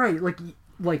 Right.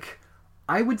 Like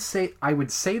I would say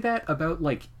that about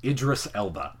like Idris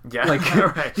Elba. Yeah. Like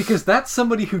right. Because that's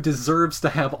somebody who deserves to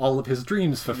have all of his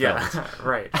dreams fulfilled. Yeah.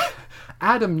 Right.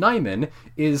 Adam Nyman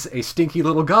is a stinky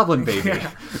little goblin baby.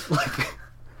 Yeah. Like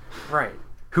right.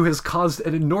 Who has caused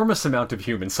an enormous amount of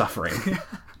human suffering.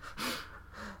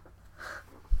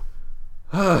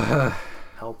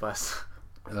 Help us.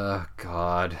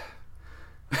 God.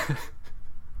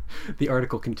 The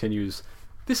article continues,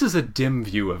 "This is a dim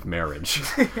view of marriage.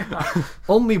 Yeah.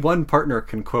 Only one partner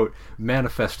can, quote,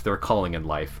 manifest their calling in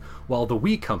life, while the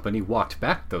We Company walked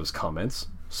back those comments,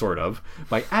 sort of,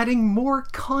 by adding more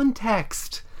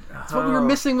context." That's what we were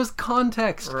missing, was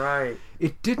context. Right.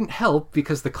 It didn't help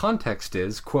because the context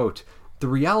is, quote, "The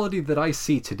reality that I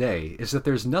see today is that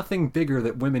there's nothing bigger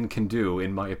that women can do,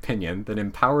 in my opinion, than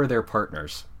empower their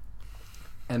partners.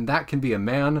 And that can be a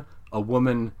man, a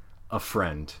woman, a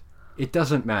friend. It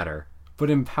doesn't matter, but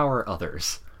empower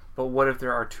others." But what if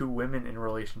there are two women in a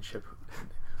relationship?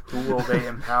 Who will they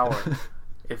empower?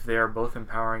 If they are both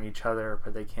empowering each other,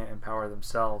 but they can't empower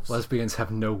themselves. Lesbians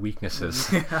have no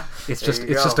weaknesses. Yeah, it's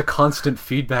just a constant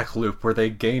feedback loop where they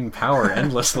gain power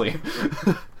endlessly.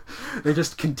 They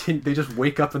just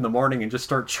wake up in the morning and just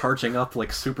start charging up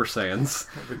like Super Saiyans.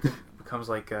 It becomes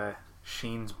like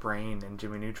Sheen's brain and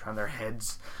Jimmy Neutron. Their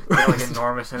heads get like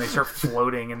enormous and they start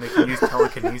floating and they can use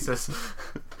telekinesis.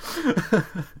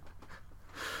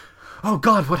 "Oh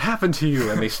God, what happened to you?"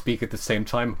 And they speak at the same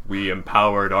time. "We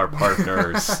empowered our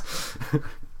partners."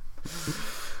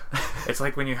 It's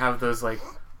like when you have those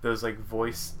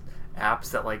voice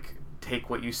apps that like take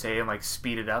what you say and like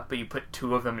speed it up, but you put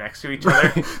two of them next to each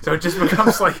other, so it just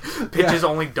becomes like pitches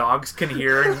only dogs can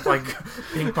hear and like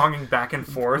ping ponging back and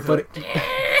forth. But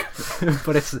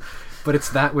but it's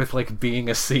that with like being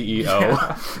a CEO.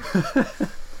 Yeah.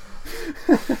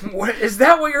 What is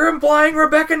that? What you're implying,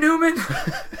 Rebecca Newman?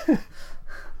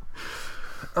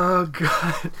 Oh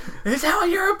God. Is that what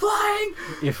you're implying?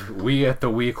 If we at the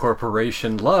We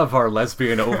Corporation love our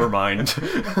lesbian overmind.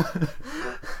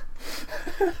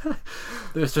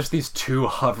 There's just these two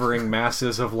hovering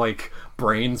masses of like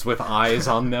brains with eyes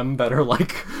on them that are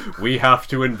like, "We have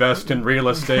to invest in real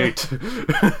estate."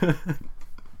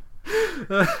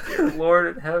 Dear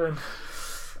Lord in heaven.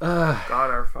 God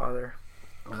our Father.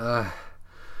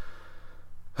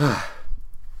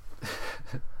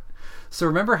 So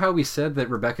remember how we said that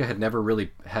Rebecca was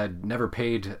never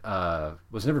paid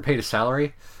a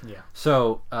salary? Yeah.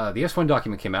 So the S1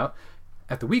 document came out.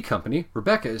 At the We Company,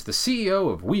 Rebecca is the CEO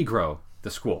of WeGrow, the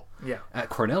school. Yeah. At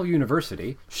Cornell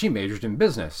University, she majored in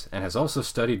business and has also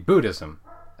studied Buddhism.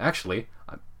 Actually,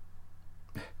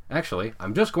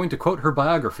 I'm just going to quote her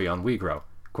biography on WeGrow.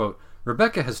 Quote,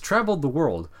 "Rebecca has traveled the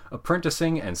world,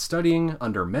 apprenticing and studying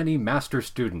under many master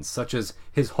students, such as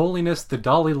His Holiness the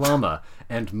Dalai Lama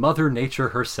and Mother Nature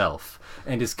herself,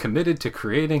 and is committed to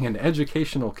creating an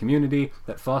educational community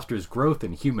that fosters growth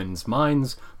in humans'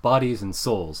 minds, bodies, and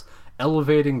souls,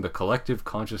 elevating the collective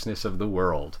consciousness of the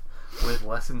world." With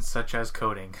lessons such as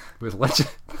coding.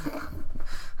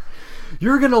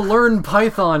 You're gonna learn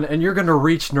Python and you're gonna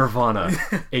reach Nirvana,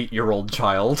 8-year-old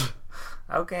child.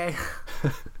 Okay.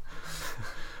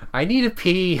 I need a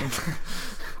pee.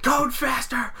 Code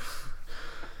faster!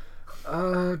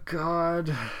 Oh,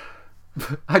 God.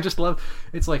 I just love...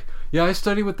 It's like, yeah, I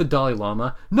studied with the Dalai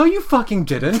Lama. No, you fucking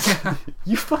didn't.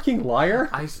 You fucking liar.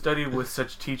 I studied with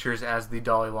such teachers as the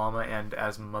Dalai Lama and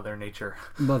as Mother Nature.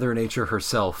 Mother Nature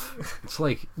herself. It's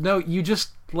like, no, you just,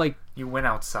 like... You went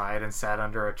outside and sat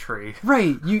under a tree.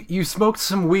 Right. You smoked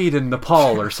some weed in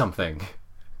Nepal or something.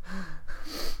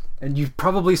 And you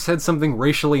probably said something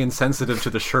racially insensitive to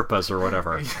the Sherpas or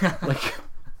whatever. Like,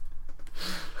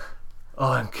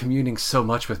 oh, I'm communing so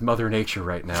much with Mother Nature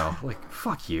right now. Like,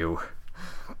 fuck you.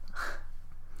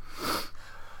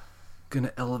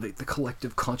 Gonna elevate the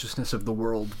collective consciousness of the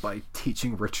world by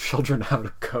teaching rich children how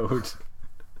to code.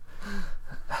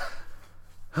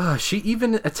 She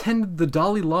even attended the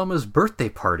Dalai Lama's birthday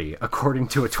party, according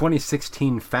to a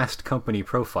 2016 Fast Company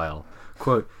profile.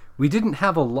 Quote, we don't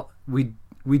have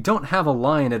a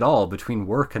line at all between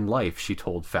work and life, she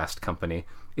told Fast Company.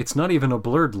 It's not even a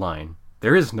blurred line.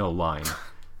 There is no line.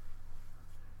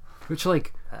 Which,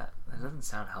 like... That doesn't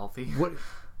sound healthy. What...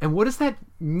 And what does that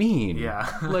mean?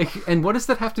 Yeah. Like, and what does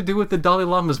that have to do with the Dalai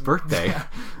Lama's birthday? Yeah.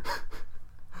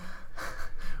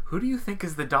 Who do you think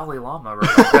is the Dalai Lama,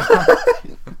 Rebecca?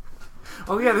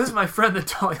 Oh yeah, this is my friend the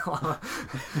Dalai Lama.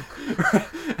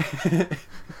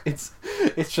 It's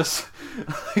just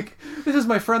like, this is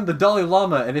my friend the Dalai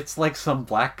Lama, and it's like some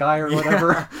black guy or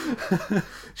whatever. Yeah.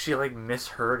 She like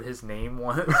misheard his name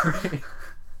once. Right.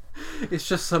 It's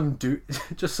just some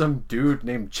dude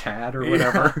named Chad or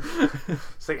whatever. Yeah.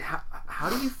 It's like, how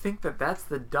do you think that's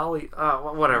the Dalai...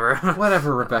 whatever.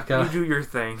 Whatever, Rebecca. You do your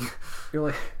thing. You're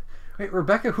like, wait,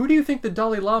 Rebecca, who do you think the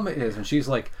Dalai Lama is? And she's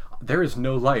like, there is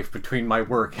no life between my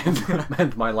work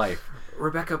and my life.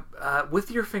 Rebecca, with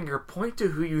your finger, point to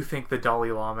who you think the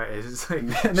Dalai Lama is. Like,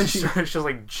 and then she's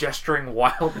like gesturing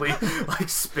wildly, like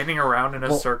spinning around in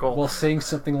a circle. While saying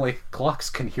something like, clocks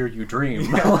can hear you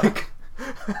dream. Yeah. Like...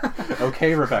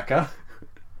 Okay, Rebecca.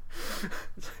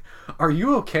 Are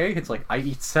you okay? It's like, I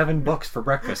eat 7 books for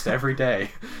breakfast every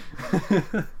day.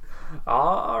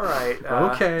 All right.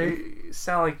 Okay. You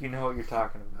sound like you know what you're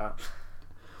talking about.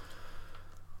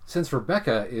 Since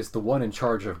Rebecca is the one in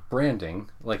charge of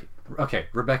branding, like, okay,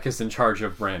 Rebecca's in charge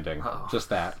of branding. Oh. Just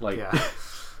that. Like, yeah.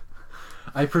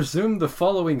 I presume the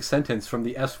following sentence from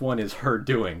the S1 is her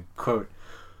doing. Quote,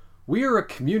 we are a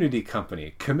community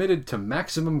company committed to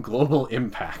maximum global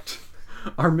impact.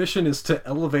 Our mission is to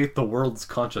elevate the world's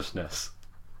consciousness.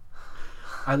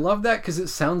 I love that because it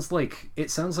sounds like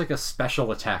a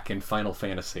special attack in Final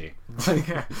Fantasy. Like,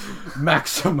 Yeah.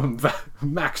 maximum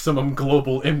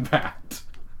global impact.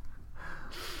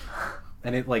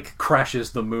 And it like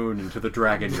crashes the moon into the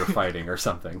dragon you're fighting or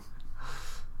something.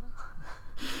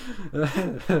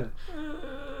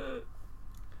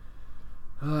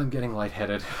 Oh, I'm getting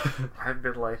lightheaded. I've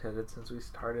been lightheaded since we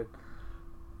started.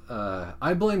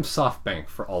 I blame SoftBank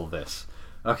for all this.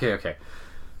 Okay.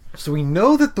 So we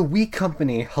know that the Wii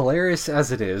company, hilarious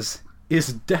as it is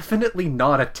definitely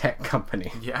not a tech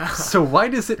company. Yeah. So why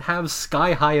does it have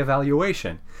sky-high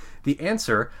evaluation? The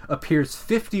answer appears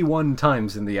 51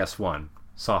 times in the S1.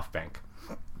 SoftBank.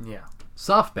 Yeah.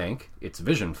 SoftBank, its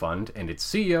vision fund, and its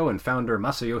CEO and founder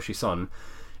Masayoshi Son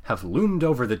have loomed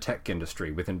over the tech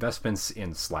industry with investments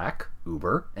in Slack,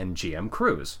 Uber, and GM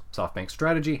Cruise. SoftBank's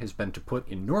strategy has been to put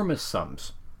enormous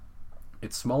sums.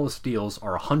 Its smallest deals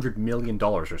are $100 million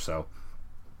or so,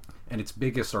 and its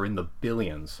biggest are in the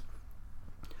billions,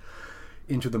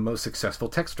 into the most successful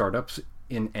tech startups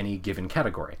in any given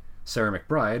category. Sarah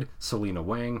McBride, Selena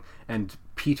Wang, and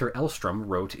Peter Elstrom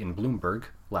wrote in Bloomberg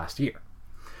last year.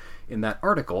 In that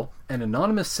article, an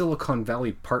anonymous Silicon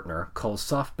Valley partner calls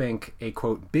SoftBank a,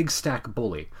 quote, big stack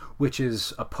bully, which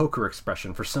is a poker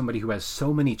expression for somebody who has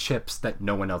so many chips that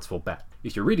no one else will bet.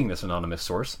 If you're reading this anonymous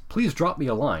source, please drop me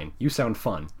a line. You sound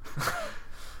fun.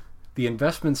 The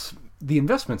investments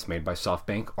made by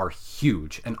SoftBank are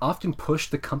huge and often push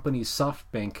the companies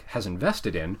SoftBank has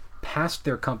invested in past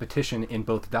their competition in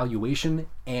both valuation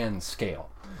and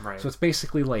scale. Right. So it's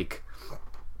basically like,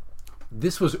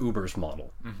 this was Uber's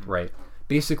model, right?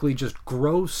 Basically just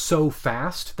grow so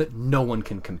fast that no one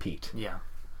can compete. Yeah.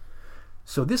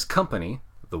 So this company,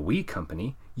 the Wii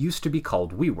company, used to be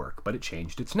called WeWork, but it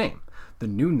changed its name. The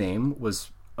new name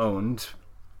was owned,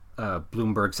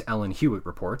 Bloomberg's Ellen Hewitt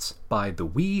reports, by the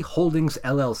Wii Holdings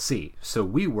LLC. So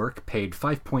WeWork paid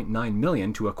 $5.9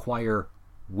 million to acquire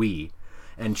Wii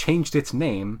and changed its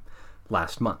name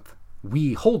last month.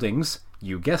 Wii Holdings,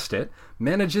 you guessed it,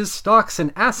 manages stocks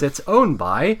and assets owned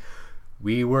by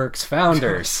WeWork's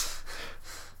founders.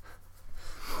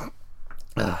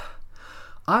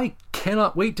 I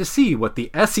cannot wait to see what the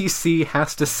SEC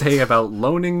has to say about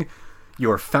loaning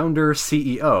your founder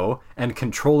CEO and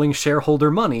controlling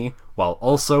shareholder money while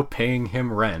also paying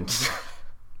him rent.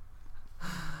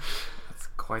 That's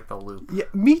quite the loop. Yeah,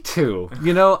 me too.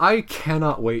 You know, I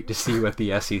cannot wait to see what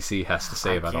the SEC has to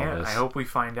say about all this. I hope we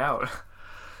find out.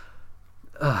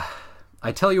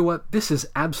 I tell you what, this has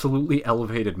absolutely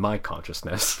elevated my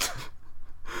consciousness.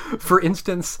 For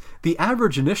instance, the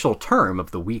average initial term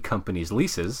of the We Company's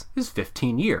leases is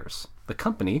 15 years. The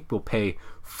company will pay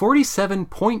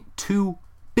 $47.2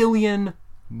 billion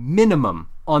minimum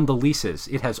on the leases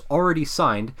it has already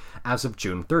signed as of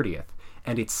June 30th,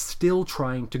 and it's still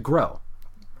trying to grow.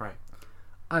 Right.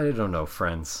 I don't know,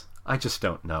 friends. I just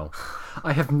don't know.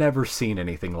 I have never seen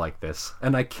anything like this,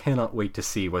 and I cannot wait to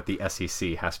see what the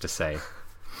SEC has to say.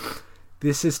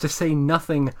 This is to say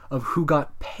nothing of who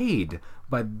got paid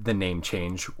by the name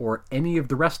change or any of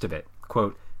the rest of it.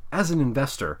 Quote, as an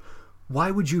investor, why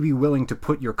would you be willing to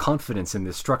put your confidence in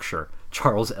this structure?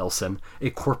 Charles Elson, a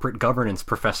corporate governance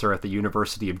professor at the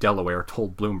University of Delaware,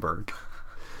 told Bloomberg.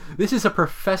 This is a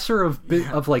professor of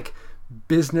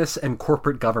business and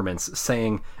corporate governments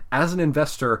saying, as an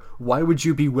investor, why would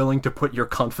you be willing to put your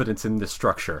confidence in this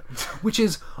structure? Which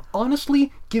is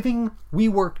honestly giving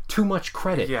WeWork too much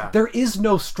credit. Yeah. There is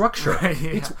no structure. Right,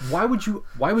 yeah. It's why would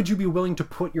you be willing to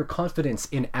put your confidence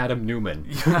in Adam Neumann?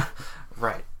 Yeah.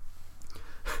 Right.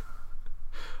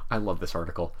 I love this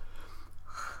article.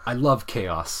 I love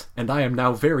chaos, and I am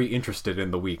now very interested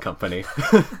in the We Company.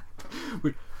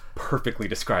 Which perfectly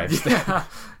describes that.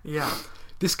 Yeah.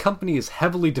 This company is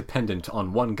heavily dependent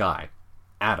on one guy,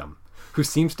 Adam, who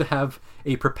seems to have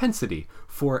a propensity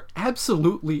for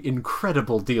absolutely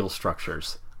incredible deal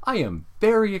structures. I am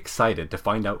very excited to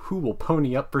find out who will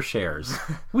pony up for shares.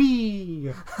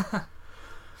 Whee!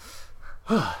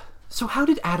 So how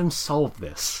did Adam solve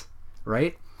this,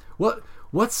 right? What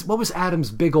was Adam's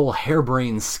big ol'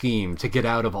 harebrained scheme to get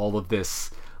out of all of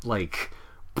this, like,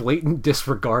 blatant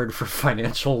disregard for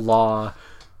financial law,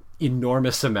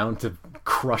 enormous amount of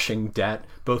crushing debt,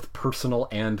 both personal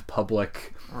and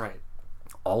public. Right.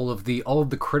 All of the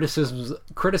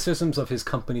criticisms of his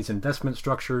company's investment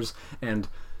structures, and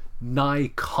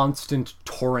nigh constant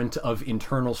torrent of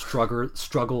internal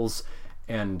struggles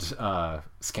and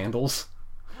scandals.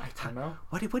 I don't know.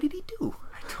 What did he do?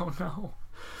 I don't know.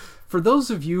 For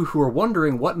those of you who are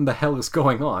wondering what in the hell is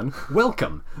going on,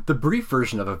 welcome! The brief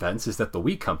version of events is that the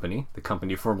We Company, the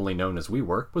company formerly known as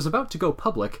WeWork, was about to go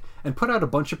public and put out a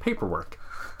bunch of paperwork.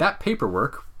 That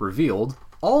paperwork revealed,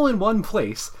 all in one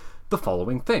place, the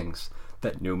following things.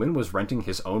 That Neumann was renting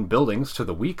his own buildings to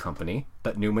the We Company,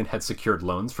 that Neumann had secured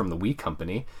loans from the We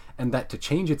Company, and that to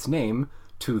change its name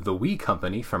to the We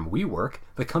Company from WeWork,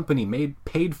 the company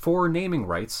paid for naming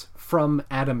rights from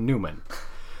Adam Neumann.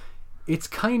 It's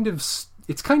kind of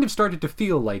started to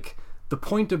feel like the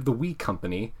point of the We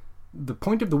Company's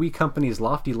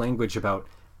lofty language about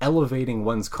elevating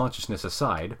one's consciousness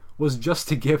aside was just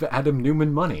to give Adam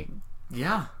Neumann money.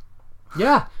 Yeah.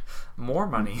 Yeah. More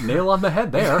money. Nail on the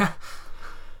head there.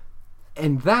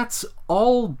 And that's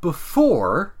all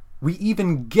before we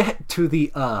even get to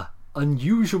the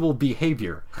unusual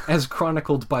behavior as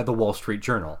chronicled by the Wall Street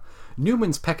Journal.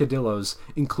 Neumann's peccadillos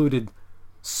included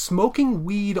smoking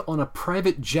weed on a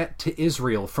private jet to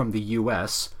Israel from the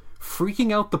US,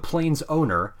 freaking out the plane's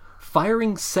owner,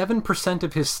 firing 7%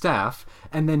 of his staff,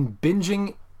 and then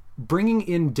bringing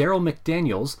in Daryl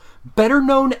McDaniels, better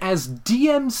known as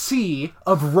DMC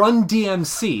of Run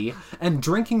DMC, and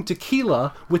drinking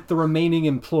tequila with the remaining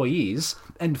employees,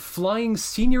 and flying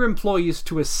senior employees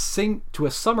to a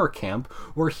summer camp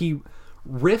where he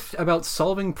riffed about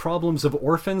solving problems of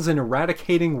orphans and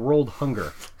eradicating world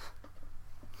hunger.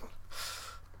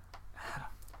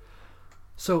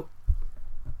 So,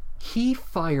 he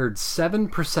fired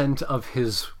 7% of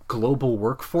his global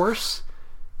workforce,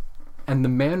 and the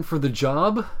man for the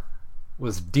job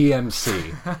was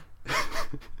DMC.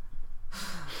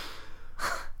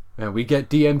 And we get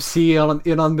DMC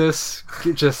in on this.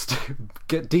 Just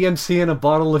get DMC in a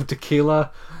bottle of tequila.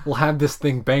 We'll have this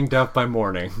thing banged out by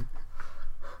morning.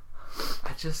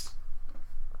 It's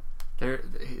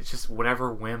just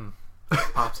whatever whim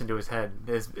pops into his head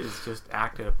is just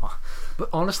acted upon. But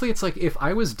honestly, it's like if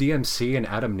I was DMC and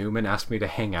Adam Neumann asked me to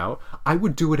hang out, I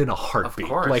would do it in a heartbeat. Of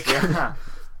course, yeah.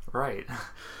 Right.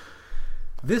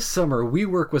 This summer,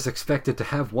 WeWork was expected to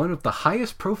have one of the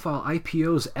highest profile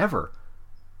IPOs ever.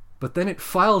 But then it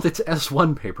filed its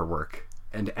S1 paperwork,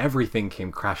 and everything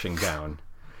came crashing down.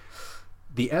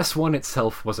 The S1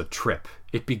 itself was a trip.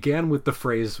 It began with the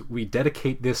phrase, "We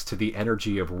dedicate this to the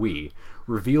energy of we,"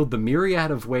 revealed the myriad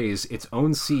of ways its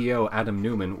own CEO Adam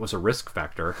Neumann was a risk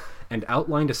factor, and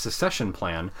outlined a succession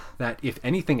plan that, if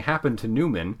anything happened to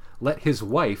Neumann, let his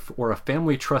wife or a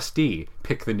family trustee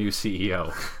pick the new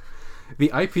CEO. The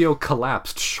IPO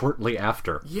collapsed shortly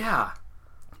after. Yeah.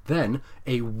 Then,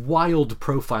 a wild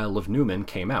profile of Neumann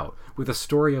came out, with a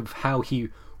story of how he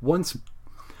once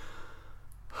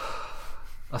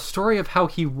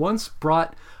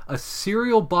brought a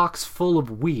cereal box full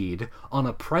of weed on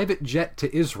a private jet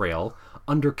to Israel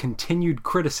under continued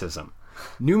criticism.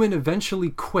 Newman eventually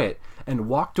quit and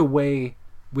walked away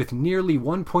with nearly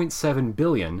 $1.7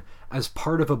 billion as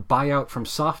part of a buyout from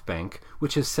SoftBank,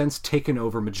 which has since taken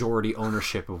over majority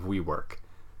ownership of WeWork.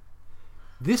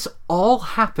 This all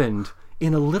happened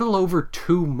in a little over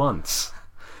 2 months.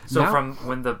 So from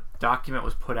when the document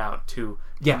was put out to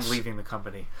him leaving the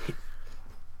company.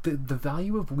 The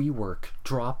value of WeWork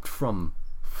dropped from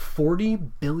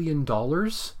 $40 billion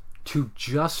to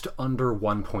just under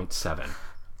 1.7.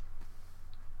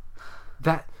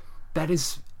 That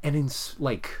is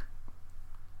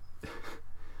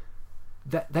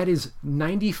that is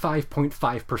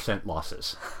 95.5%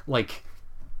 losses. Like,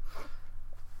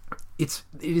 it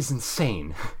is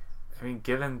insane. I mean,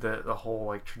 given the whole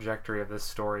like trajectory of this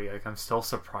story, like I'm still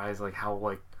surprised like how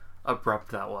like abrupt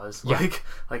that was. Yeah.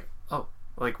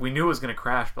 Like we knew it was gonna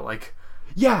crash, but like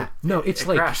yeah, it's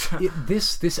like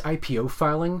this IPO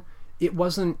filing. It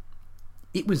was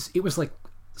like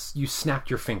you snapped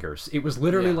your fingers. It was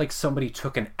literally like somebody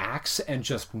took an axe and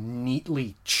just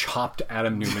neatly chopped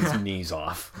Adam Neumann's knees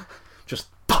off. Just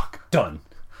done.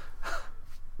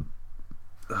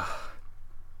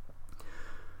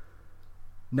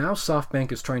 Now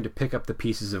SoftBank is trying to pick up the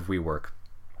pieces of WeWork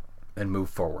and move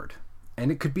forward.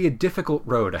 And it could be a difficult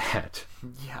road ahead.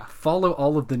 Yeah. Follow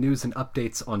all of the news and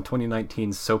updates on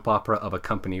 2019's soap opera of a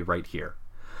company right here.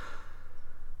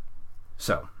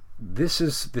 So,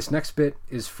 this next bit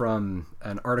is from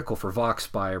an article for Vox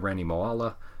by Rani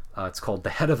Moala. It's called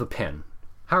The Head of a Pin.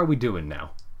 How are we doing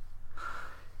now?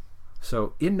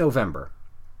 So, in November,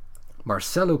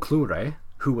 Marcelo Claure,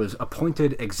 who was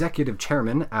appointed executive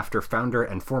chairman after founder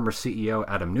and former CEO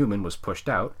Adam Neumann was pushed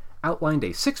out, outlined a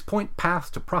 6-point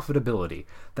path to profitability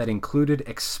that included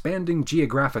expanding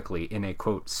geographically in a,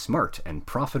 quote, smart and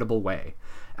profitable way.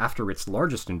 After its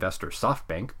largest investor,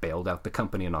 SoftBank, bailed out the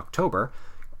company in October,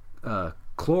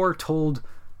 Claure told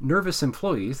nervous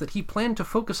employees that he planned to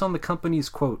focus on the company's,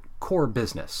 quote, core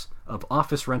business of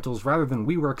office rentals rather than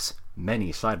WeWork's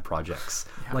many side projects,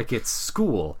 like its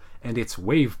school and its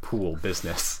wave pool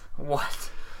business.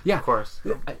 What? Yeah. Of course.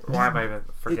 Why am I even...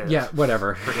 Forget it. Yeah,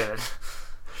 whatever. Forget it.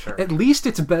 Sure. At least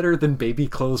it's better than baby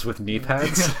clothes with knee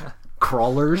pads.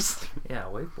 Crawlers. Yeah,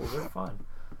 wave pools are fun.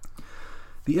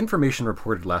 The information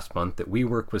reported last month that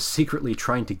WeWork was secretly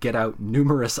trying to get out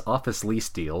numerous office lease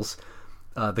deals.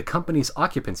 The company's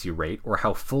occupancy rate, or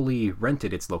how fully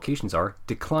rented its locations are,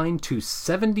 declined to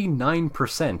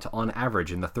 79% on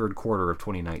average in the third quarter of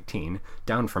 2019,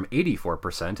 down from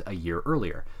 84% a year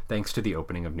earlier, thanks to the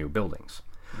opening of new buildings.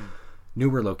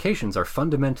 Newer locations are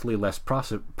fundamentally less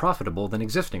profitable than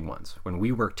existing ones. When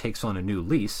WeWork takes on a new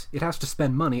lease, it has to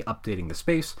spend money updating the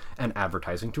space and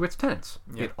advertising to its tenants.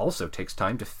 Yeah. It also takes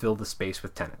time to fill the space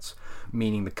with tenants,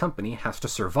 meaning the company has to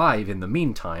survive in the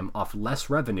meantime off less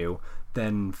revenue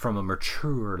than from a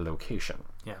mature location.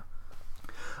 Yeah.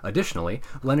 Additionally,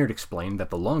 Leonard explained that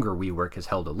the longer WeWork has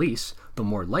held a lease, the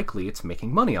more likely it's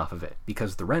making money off of it,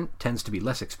 because the rent tends to be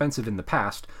less expensive in the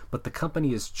past, but the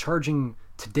company is charging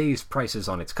today's prices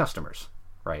on its customers,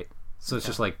 right? So it's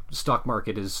just like stock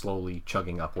market is slowly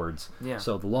chugging upwards. Yeah.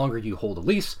 So the longer you hold a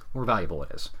lease, more valuable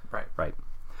it is. Right. Right.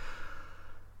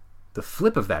 The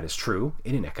flip of that is true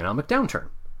in an economic downturn.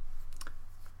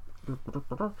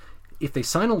 If they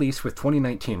sign a lease with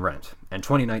 2019 rent, and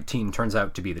 2019 turns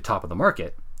out to be the top of the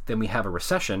market, then we have a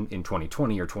recession in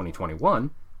 2020 or 2021,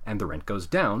 and the rent goes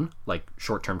down, like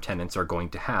short-term tenants are going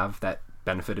to have that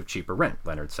benefit of cheaper rent,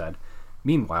 Leonard said.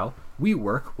 Meanwhile,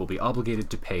 WeWork will be obligated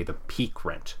to pay the peak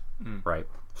rent, right?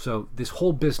 So this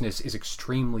whole business is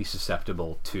extremely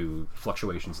susceptible to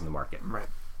fluctuations in the market. Right.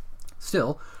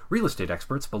 Still, real estate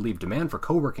experts believe demand for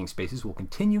co-working spaces will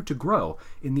continue to grow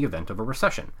in the event of a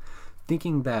recession,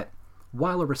 thinking that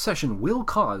while a recession will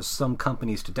cause some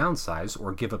companies to downsize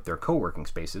or give up their co-working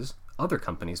spaces, other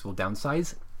companies will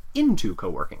downsize into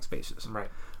co-working spaces. Right.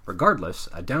 Regardless,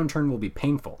 a downturn will be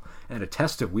painful and a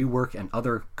test of WeWork and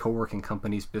other co-working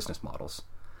companies' business models.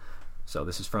 So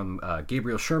this is from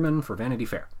Gabriel Sherman for Vanity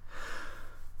Fair.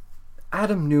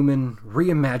 Adam Neumann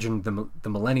reimagined the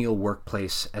millennial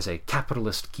workplace as a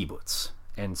capitalist kibbutz,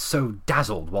 and so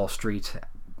dazzled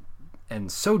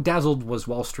was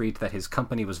Wall Street that his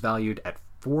company was valued at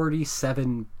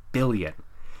 $47 billion.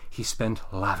 He spent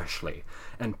lavishly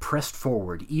and pressed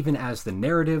forward even as the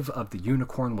narrative of the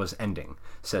unicorn was ending,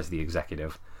 says the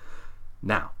executive.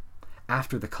 Now,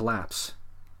 after the collapse,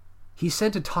 he's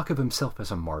said to talk of himself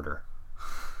as a martyr.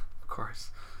 Of course.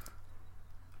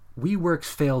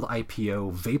 WeWork's failed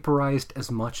IPO vaporized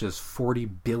as much as $40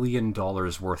 billion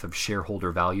worth of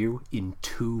shareholder value in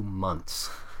 2 months.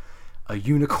 a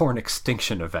unicorn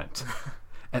extinction event,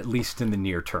 at least in the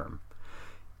near term.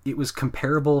 It was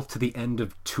comparable to the end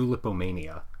of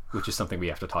Tulipomania, which is something we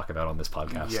have to talk about on this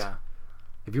podcast. Yeah.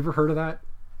 Have you ever heard of that?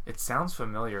 It sounds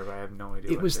familiar, but I have no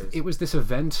idea It was this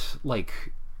event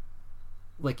like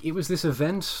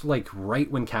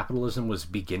right when capitalism was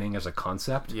beginning as a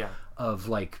concept. Yeah. Of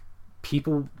like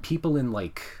people in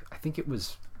like I think it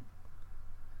was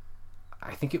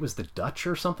the Dutch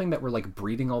or something that were like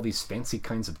breeding all these fancy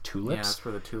kinds of tulips. Yeah, that's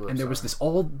where the tulips and there was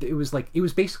it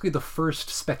was basically the first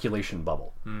speculation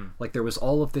bubble. Like there was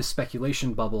all of this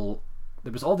speculation bubble.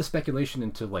 There was all this speculation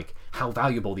into like how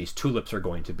valuable these tulips are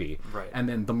going to be. Right. And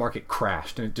then the market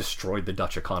crashed and it destroyed the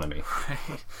Dutch economy.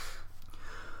 Right.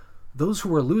 Those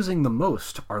who are losing the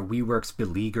most are WeWork's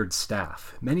beleaguered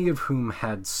staff, many of whom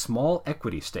had small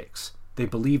equity stakes. They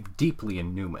believed deeply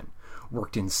in Newman,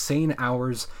 worked insane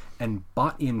hours, and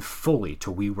bought in fully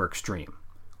to WeWork's dream.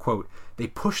 Quote, they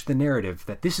pushed the narrative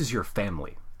that this is your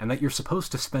family, and that you're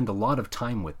supposed to spend a lot of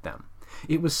time with them.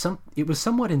 It was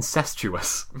somewhat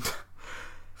incestuous.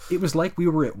 It was like we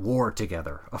were at war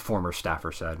together, a former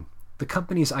staffer said. The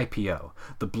company's IPO,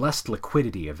 the blessed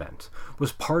liquidity event,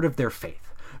 was part of their faith,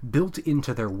 built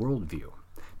into their worldview.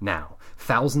 Now,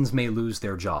 thousands may lose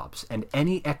their jobs, and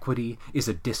any equity is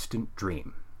a distant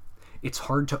dream. It's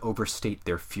hard to overstate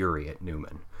their fury at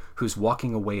Newman, who's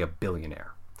walking away a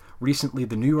billionaire. Recently,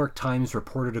 the New York Times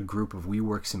reported a group of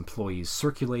WeWork's employees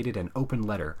circulated an open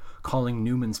letter calling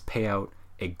Newman's payout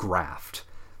a graft.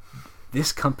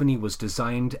 This company was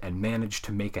designed and managed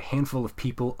to make a handful of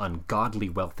people ungodly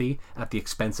wealthy at the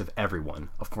expense of everyone,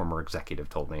 a former executive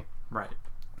told me. Right.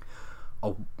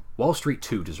 Wall Street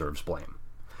too deserves blame.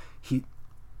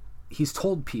 He's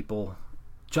told people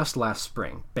just last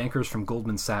spring, bankers from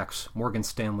Goldman Sachs, Morgan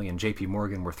Stanley, and JP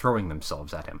Morgan were throwing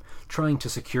themselves at him, trying to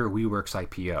secure WeWork's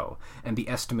IPO and the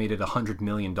estimated $100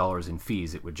 million in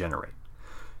fees it would generate.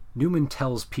 Newman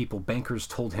tells people bankers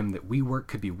told him that WeWork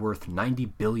could be worth $90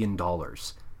 billion.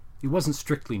 It wasn't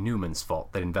strictly Newman's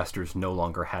fault that investors no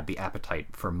longer had the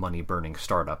appetite for money-burning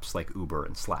startups like Uber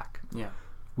and Slack. Yeah.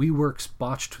 WeWork's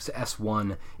botched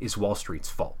S1 is Wall Street's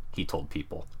fault, he told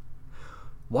people.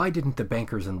 Why didn't the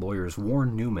bankers and lawyers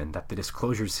warn Newman that the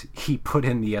disclosures he put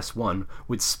in the S1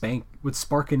 would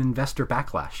spark an investor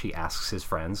backlash, he asks his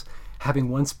friends. Having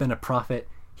once been a prophet,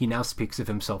 he now speaks of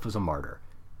himself as a martyr,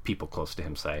 people close to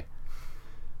him say.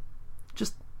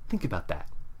 Just think about that.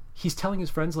 He's telling his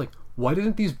friends, like, why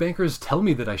didn't these bankers tell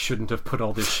me that I shouldn't have put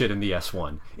all this shit in the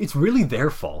S1? It's really their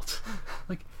fault.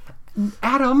 Like,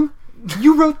 Adam,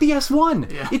 you wrote the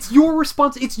S1. Yeah. It's your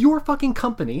response. It's your fucking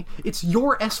company. It's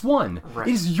your S1. Right.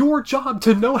 It is your job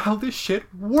to know how this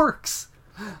shit works.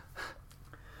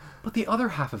 But the other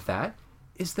half of that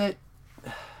is that,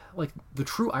 like, the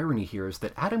true irony here is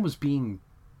that Adam was being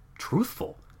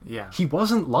truthful. Yeah. He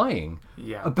wasn't lying.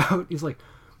 Yeah. He's like,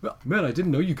 well, man, I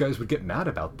didn't know you guys would get mad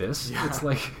about this. Yeah. It's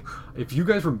like, if you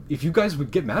guys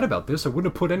would get mad about this, I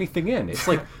wouldn't have put anything in. It's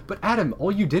like, but Adam,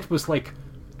 all you did was like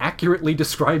accurately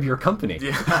describe your company.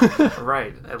 Yeah.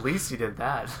 Right. At least he did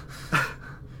that.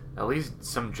 At least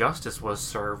some justice was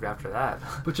served after that.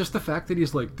 But just the fact that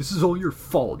he's like, this is all your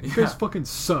fault. You guys fucking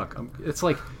suck. It's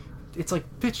like,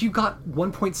 bitch, you got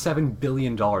 $1.7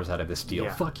 billion out of this deal.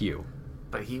 Yeah. Fuck you.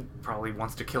 But he probably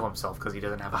wants to kill himself because he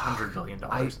doesn't have $100 billion.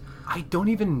 I don't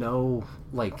even know,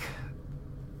 like...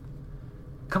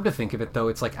 Come to think of it, though,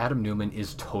 it's like Adam Newman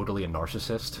is totally a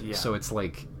narcissist. Yeah. So it's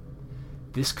like,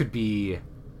 this could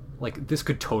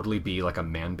totally be like a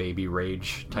man-baby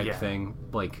rage type thing.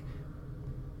 Like,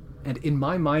 and in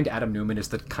my mind, Adam Newman is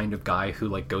the kind of guy who,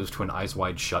 like, goes to an Eyes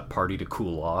Wide Shut party to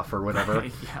cool off or whatever.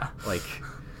 Yeah. Like...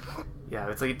 Yeah,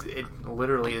 it's like it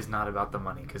literally is not about the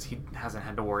money because he hasn't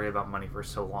had to worry about money for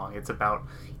so long. It's about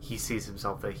he sees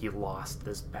himself that he lost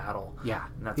this battle. Yeah,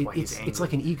 and that's why he's angry. It's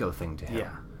like an ego thing to him.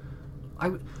 Yeah,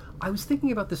 I was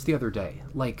thinking about this the other day.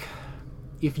 Like,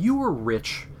 if you were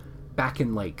rich back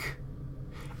in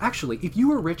if you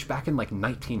were rich back in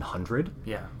 1900,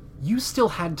 yeah, you still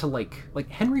had to like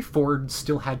Henry Ford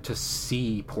still had to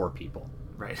see poor people.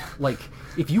 right. Like,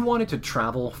 if you wanted to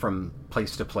travel from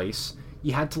place to place,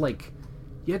 you had to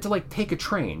take a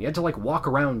train. You had to walk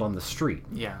around on the street.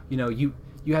 Yeah. You know, you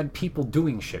had people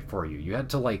doing shit for you. You had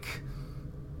to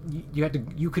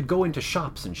you could go into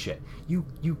shops and shit. You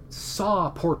saw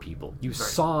poor people. You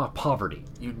saw poverty.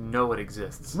 You know it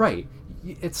exists. Right.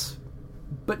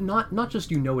 But not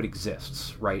just it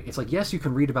exists, right? It's like, yes, you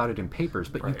can read about it in papers,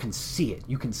 but you can see it.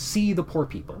 You can see the poor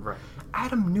people. Right.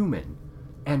 Adam Newman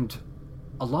and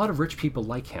a lot of rich people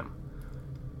like him,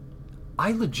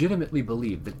 I legitimately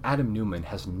believe that Adam Newman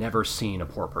has never seen a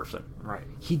poor person. Right.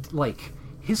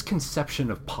 His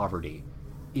conception of poverty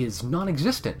is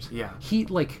non-existent. Yeah. He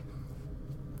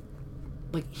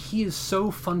he is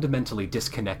so fundamentally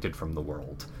disconnected from the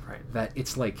world that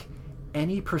it's like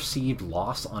any perceived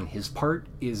loss on his part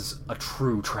is a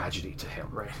true tragedy to him.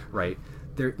 Right?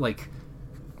 They're like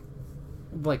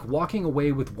walking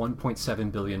away with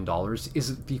 $1.7 billion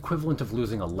is the equivalent of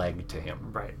losing a leg to him.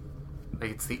 Right.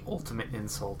 Like, it's the ultimate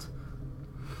insult.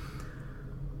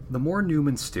 The more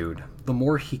Newman stewed, the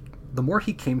more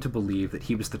he came to believe that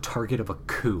he was the target of a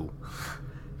coup.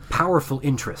 Powerful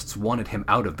interests wanted him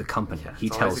out of the company. Yeah,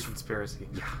 it's always a conspiracy.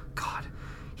 Yeah, God.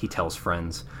 He tells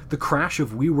friends, the crash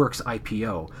of WeWork's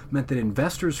IPO meant that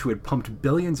investors who had pumped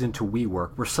billions into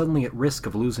WeWork were suddenly at risk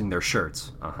of losing their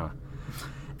shirts.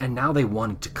 And now they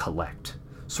wanted to collect.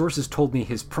 Sources told me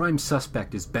his prime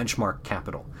suspect is Benchmark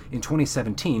Capital. In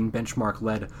 2017, Benchmark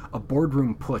led a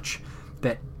boardroom putsch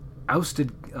that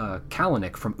ousted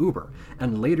Kalanick from Uber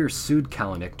and later sued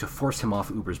Kalanick to force him off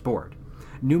Uber's board.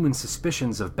 Newman's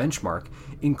suspicions of Benchmark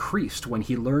increased when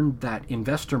he learned that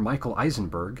investor Michael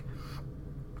Eisenberg,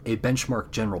 a Benchmark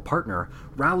general partner,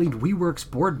 rallied WeWork's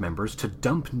board members to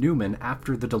dump Newman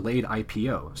after the delayed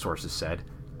IPO, sources said.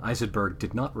 Eisenberg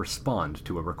did not respond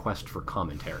to a request for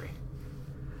commentary.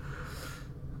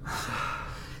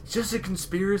 It's just a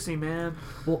conspiracy, man.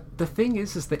 Well, the thing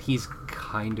is that he's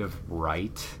kind of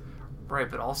right. Right,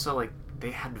 but also, like,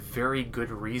 they had very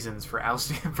good reasons for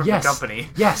ousting him from the company.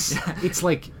 Yes, it's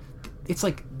like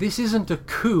this isn't a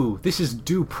coup. This is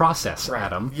due process,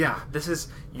 Adam. Yeah,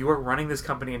 you are running this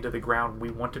company into the ground.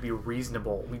 We want to be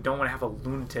reasonable. We don't want to have a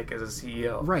lunatic as a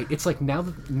CEO. Right. It's like now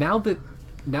that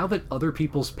other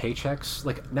people's paychecks,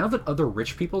 like now that other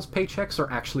rich people's paychecks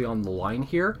are actually on the line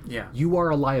here. Yeah. You are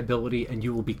a liability, and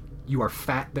you are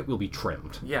fat that will be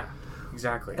trimmed. Yeah,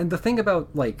 exactly. And the thing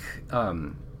about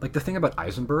the thing about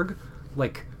Eisenberg,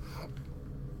 like,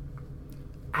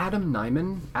 Adam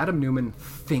Newman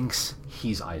thinks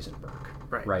he's Eisenberg.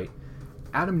 Right?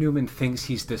 Adam Newman thinks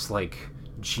he's this, like,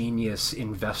 genius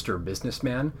investor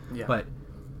businessman. Yeah. But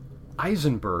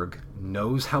Eisenberg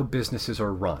knows how businesses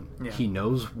are run. Yeah. He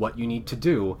knows what you need to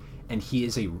do, and he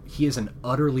is an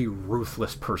utterly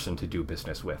ruthless person to do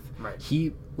business with. Right.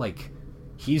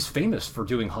 He's famous for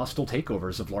doing hostile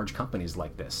takeovers of large companies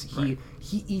like this.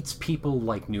 He eats people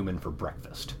like Newman for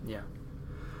breakfast. Yeah.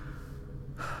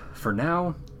 For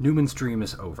now, Newman's dream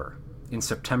is over. In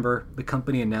September, the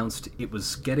company announced it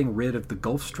was getting rid of the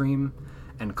Gulfstream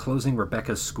and closing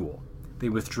Rebecca's school. They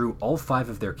withdrew all 5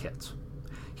 of their kids.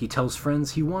 He tells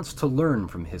friends he wants to learn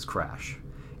from his crash.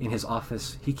 In his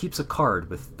office, he keeps a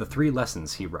card with the 3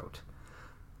 lessons he wrote.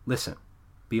 Listen,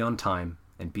 be on time,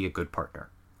 and be a good partner.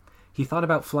 He thought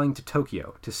about flying to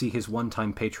Tokyo to see his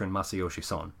one-time patron Masayoshi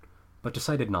Son, but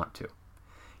decided not to.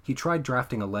 He tried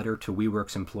drafting a letter to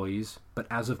WeWork's employees, but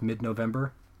as of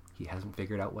mid-November, he hasn't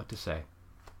figured out what to say.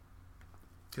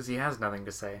 Because he has nothing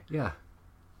to say. Yeah.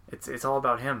 It's all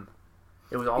about him.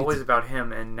 It was always about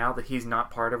him, and now that he's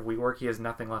not part of WeWork, he has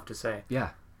nothing left to say. Yeah.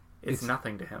 It's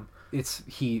nothing to him.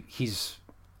 His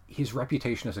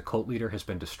reputation as a cult leader has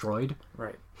been destroyed.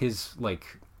 Right.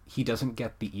 He doesn't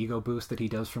get the ego boost that he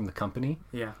does from the company.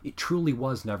 Yeah. It truly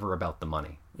was never about the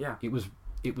money. Yeah. It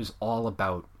was all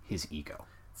about his ego.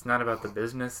 It's not about the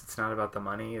business. It's not about the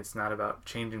money. It's not about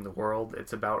changing the world.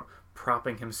 It's about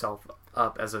propping himself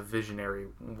up as a visionary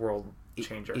world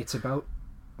changer. It's about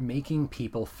making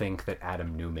people think that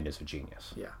Adam Newman is a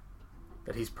genius. Yeah.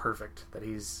 That he's perfect. That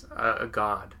he's a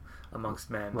god amongst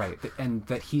men. Right. And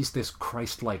that he's this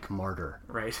Christ-like martyr.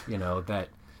 Right. You know, that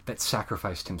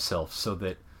sacrificed himself so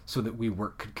that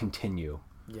WeWork could continue.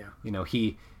 Yeah. You know,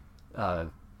 he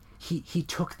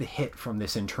took the hit from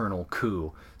this internal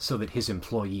coup so that his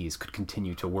employees could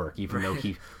continue to work, even though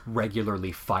he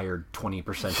regularly fired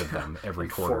 20% of them every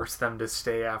quarter. Forced them to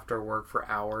stay after work for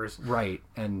hours. Right,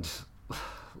 and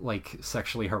like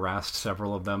sexually harassed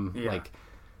several of them. Yeah. Like,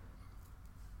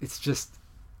 it's just...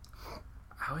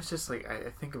 I was just like, I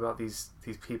think about these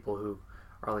people who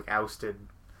are like ousted,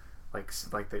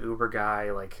 like the Uber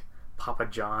guy, like Papa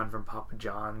John from Papa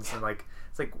John's, and like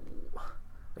it's like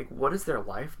what is their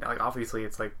life now? Like, obviously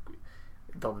it's like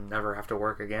they'll never have to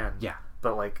work again. Yeah.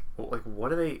 But like what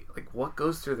do they, like, what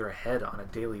goes through their head on a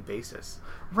daily basis?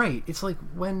 Right. It's like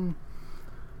when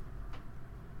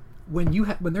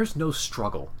there's no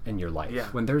struggle in your life, yeah.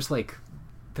 when there's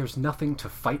nothing to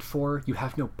fight for, you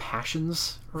have no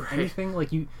passions or anything,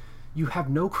 like you have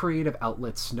no creative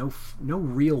outlets, no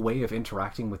real way of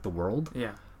interacting with the world.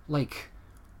 Yeah. Like,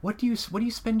 what do you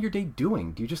spend your day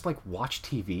doing? Do you just like watch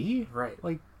TV? Right.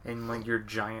 Like in like your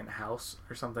giant house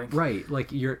or something. Right.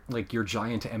 Like your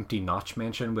giant empty notch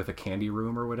mansion with a candy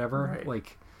room or whatever. Right.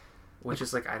 Like, which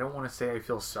is like, I don't want to say I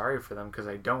feel sorry for them because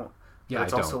I don't. Yeah, but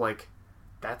it's also like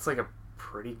that's like a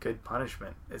pretty good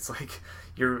punishment. It's like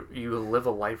you live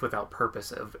a life without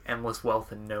purpose of endless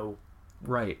wealth and no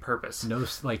purpose.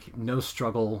 No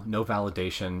struggle, no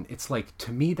validation. It's like,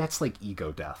 to me, that's like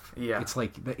ego death. Yeah. It's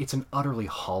like, it's an utterly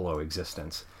hollow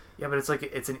existence. Yeah, but it's like,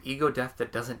 it's an ego death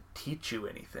that doesn't teach you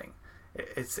anything.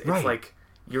 It's like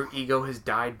your ego has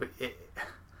died, but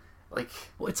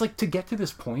well, it's like, to get to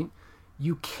this point,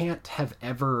 you can't have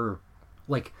ever,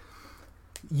 like,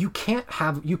 you can't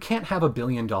have $1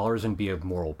 billion and be a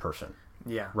moral person.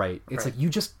 Yeah. Right? It's like,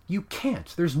 you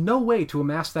can't. There's no way to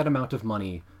amass that amount of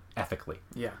money ethically.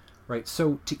 Yeah. Right?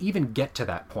 So to even get to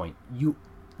that point, you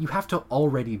have to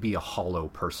already be a hollow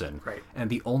person. Right. And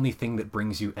the only thing that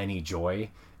brings you any joy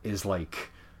is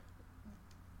like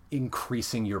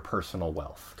increasing your personal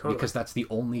wealth. Totally. Because that's the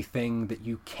only thing that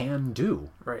you can do.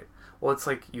 Right. Well, it's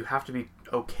like you have to be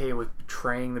okay with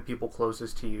betraying the people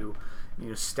closest to you,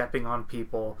 stepping on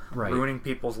people, ruining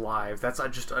people's lives. That's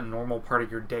just a normal part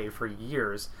of your day for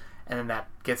years, and then that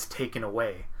gets taken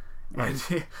away.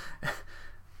 Right. And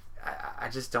I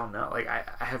just don't know. Like, I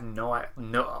have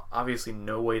obviously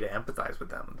no way to empathize with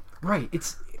them. Right.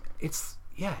 It's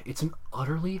an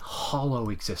utterly hollow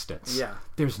existence. Yeah.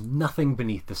 There's nothing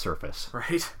beneath the surface.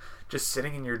 Right? Just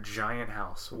sitting in your giant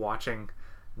house watching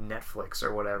Netflix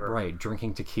or whatever. Right,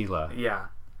 drinking tequila. Yeah.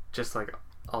 Just like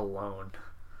alone.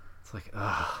 It's like,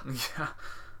 ugh. Yeah.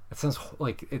 It sounds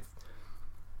like it's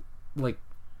like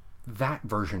that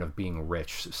version of being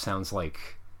rich sounds like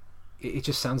it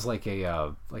just sounds like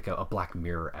a Black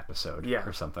Mirror episode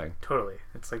or something. Totally.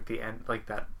 It's like the end, like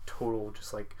that total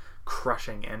just like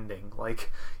crushing ending.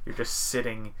 Like you're just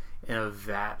sitting in a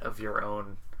vat of your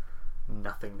own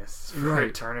nothingness for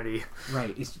eternity.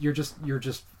 Right. You're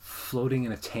just floating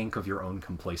in a tank of your own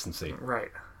complacency.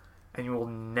 Right. And you will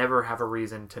never have a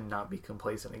reason to not be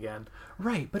complacent again.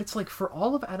 Right, but it's like, for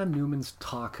all of Adam Newman's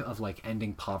talk of like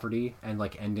ending poverty and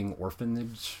like ending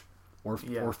orphanage,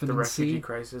 orphanancy, the refugee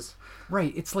crisis.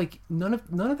 Right, it's like none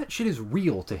of that shit is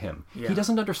real to him. Yeah. He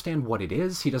doesn't understand what it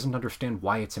is. He doesn't understand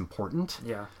why it's important.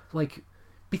 Yeah. Like,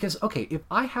 because okay, if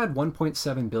I had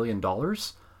 $1.7 billion,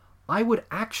 I would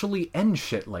actually end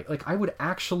shit. Like I would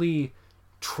actually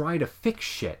try to fix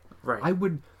shit. Right. I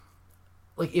would.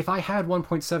 Like, if I had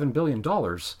 $1.7 billion,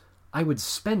 I would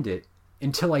spend it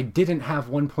until I didn't have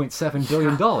 $1.7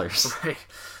 billion. Right.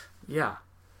 Yeah.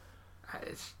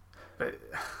 But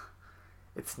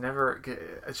it's never...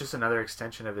 It's just another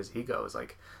extension of his ego. It's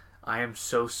like, I am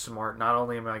so smart. Not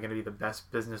only am I going to be the best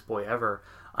business boy ever,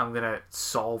 I'm going to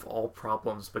solve all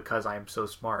problems because I am so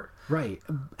smart. Right.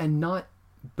 And not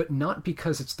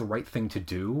because it's the right thing to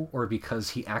do, or because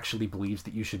he actually believes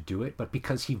that you should do it, but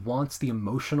because he wants the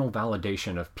emotional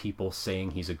validation of people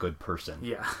saying he's a good person.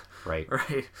 Yeah. Right.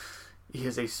 Right. He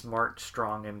is a smart,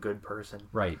 strong, and good person.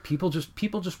 Right. People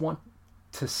just want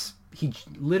to... He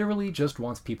literally just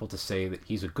wants people to say that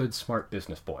he's a good, smart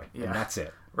business boy. Yeah. And that's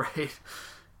it. Right.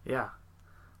 Yeah.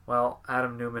 Well,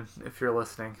 Adam Newman, if you're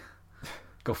listening...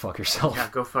 Go fuck yourself. Yeah,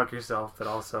 go fuck yourself, but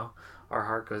also our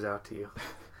heart goes out to you.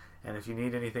 And if you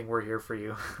need anything, we're here for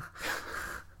you.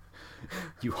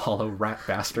 You hollow rat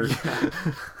bastard. Yeah.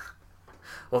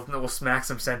 We'll smack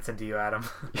some sense into you, Adam.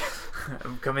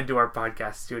 Come into our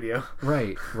podcast studio.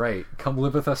 Right. Come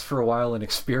live with us for a while and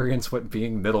experience what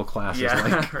being middle class is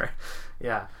like. Right.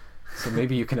 Yeah. So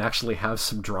maybe you can actually have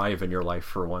some drive in your life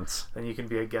for once. Then you can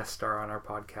be a guest star on our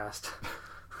podcast.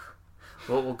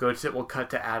 We'll cut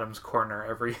to Adam's corner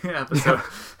every episode. Yeah.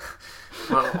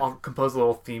 Well, I'll compose a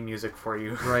little theme music for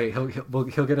you. Right,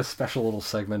 he'll get a special little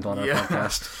segment on our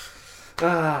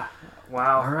podcast.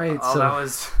 Wow. All right,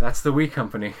 so that's the We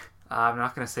Company. I'm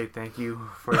not going to say thank you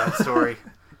for that story.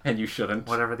 And you shouldn't.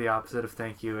 Whatever the opposite of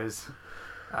thank you is.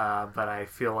 But I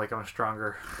feel like I'm a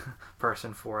stronger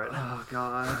person for it. Oh,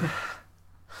 God.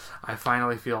 I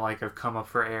finally feel like I've come up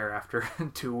for air after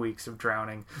 2 weeks of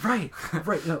drowning. Right.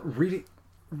 No,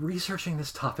 researching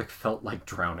this topic felt like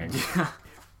drowning. Yeah.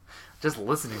 Just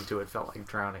listening to it felt like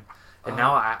drowning. And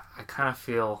now I kind of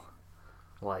feel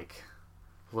like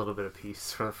a little bit of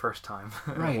peace for the first time.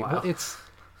 Right. Well, it's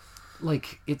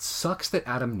like, it sucks that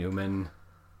Adam Newman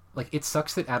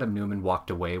walked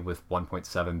away with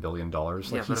 $1.7 billion.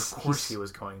 Like, yeah, but of course he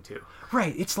was going to.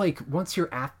 Right. It's like, once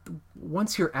you're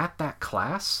at that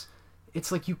class,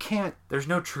 it's like you can't... There's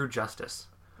no true justice.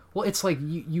 Well, it's like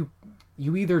you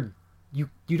either...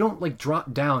 You don't, like,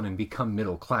 drop down and become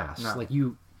middle class. No. Like,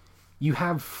 you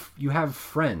have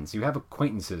friends, you have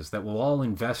acquaintances that will all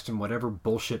invest in whatever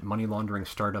bullshit money laundering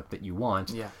startup that you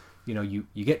want. Yeah. You know, you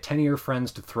get 10 of your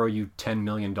friends to throw you $10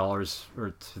 million or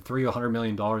to throw you $100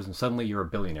 million, and suddenly you're a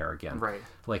billionaire again. Right.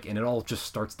 Like, and it all just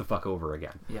starts the fuck over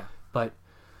again. Yeah. But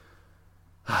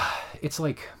it's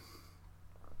like,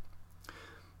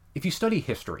 if you study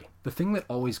history, the thing that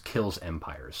always kills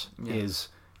empires is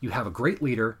you have a great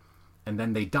leader, and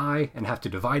then they die and have to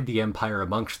divide the empire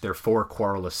amongst their 4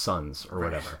 querulous sons, or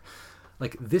whatever.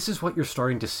 Like, this is what you're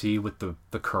starting to see with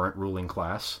the current ruling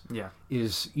class. Yeah.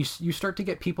 Is you start to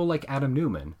get people like Adam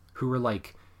Newman, who are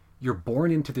like, you're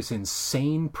born into this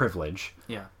insane privilege.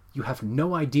 Yeah. You have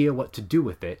no idea what to do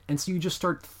with it, and so you just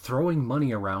start throwing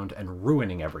money around and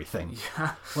ruining everything.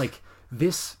 Yeah. Like,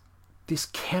 this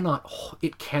cannot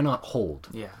hold.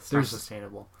 Yeah, it's not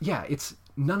sustainable. Yeah,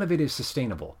 none of it is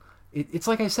sustainable. It's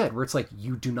like I said, where it's like,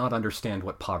 you do not understand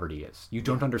what poverty is. You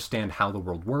don't understand how the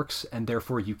world works, and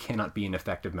therefore you cannot be an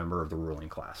effective member of the ruling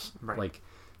class. Right. Like,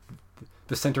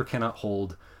 the center cannot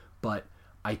hold, but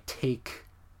I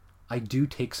do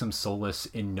take some solace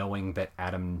in knowing that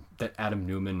Adam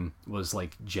Newman was,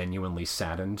 like, genuinely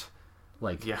saddened.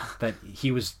 Like, that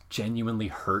he was genuinely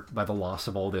hurt by the loss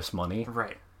of all this money.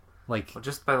 Right. Like, well,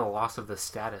 just by the loss of the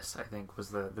status, I think, was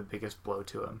the biggest blow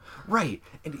to him. Right.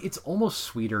 And it's almost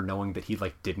sweeter knowing that he,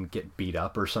 like, didn't get beat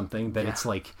up or something. That it's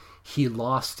like he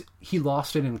lost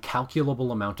an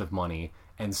incalculable amount of money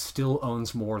and still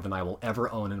owns more than I will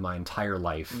ever own in my entire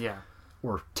life. Yeah.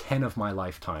 Or 10 of my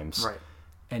lifetimes. Right.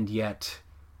 And yet,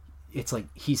 it's like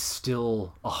he's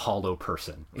still a hollow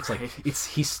person. It's like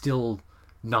he's still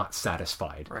not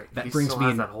satisfied. Right. That he brings still me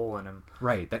has that hole in him.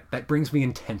 Right. That brings me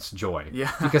intense joy.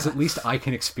 Yeah. Because at least I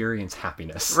can experience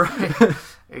happiness. Right.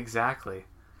 Exactly.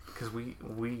 Because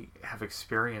we have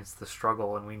experienced the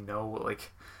struggle, and we know,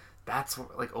 like, that's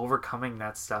like overcoming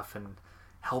that stuff and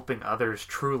helping others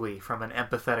truly from an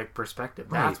empathetic perspective.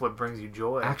 That's what brings you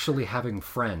joy. Actually having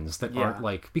friends that aren't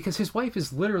like, because his wife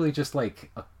is literally just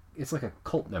like it's like a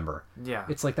cult member. Yeah.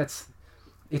 It's like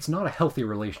it's not a healthy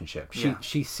relationship.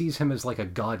 She sees him as like a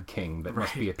god king that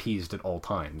must be appeased at all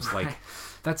times. Like,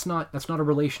 that's not a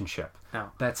relationship.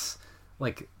 No. That's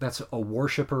a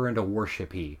worshipper and a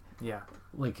worshipee. Yeah.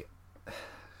 Like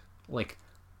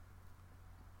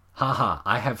haha,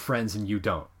 I have friends and you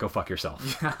don't. Go fuck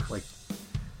yourself. Yeah. Like,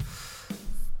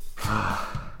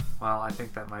 well, I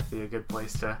think that might be a good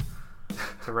place to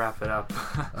wrap it up.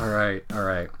 All right.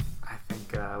 I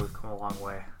think we've come a long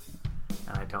way,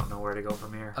 and I don't know where to go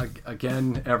from here.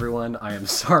 Again, everyone, I am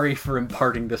sorry for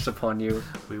imparting this upon you.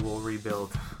 We will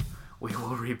rebuild.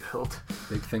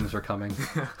 Big things are coming.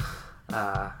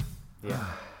 Yeah.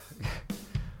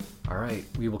 All right,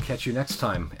 we will catch you next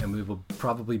time, and we will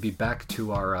probably be back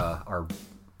to our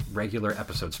regular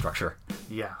episode structure.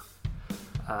 Yeah.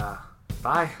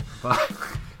 Bye. Bye.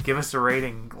 Give us a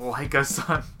rating, like us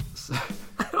on...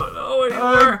 I don't know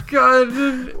anymore.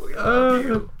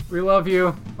 Oh, God. We love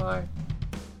you. Bye.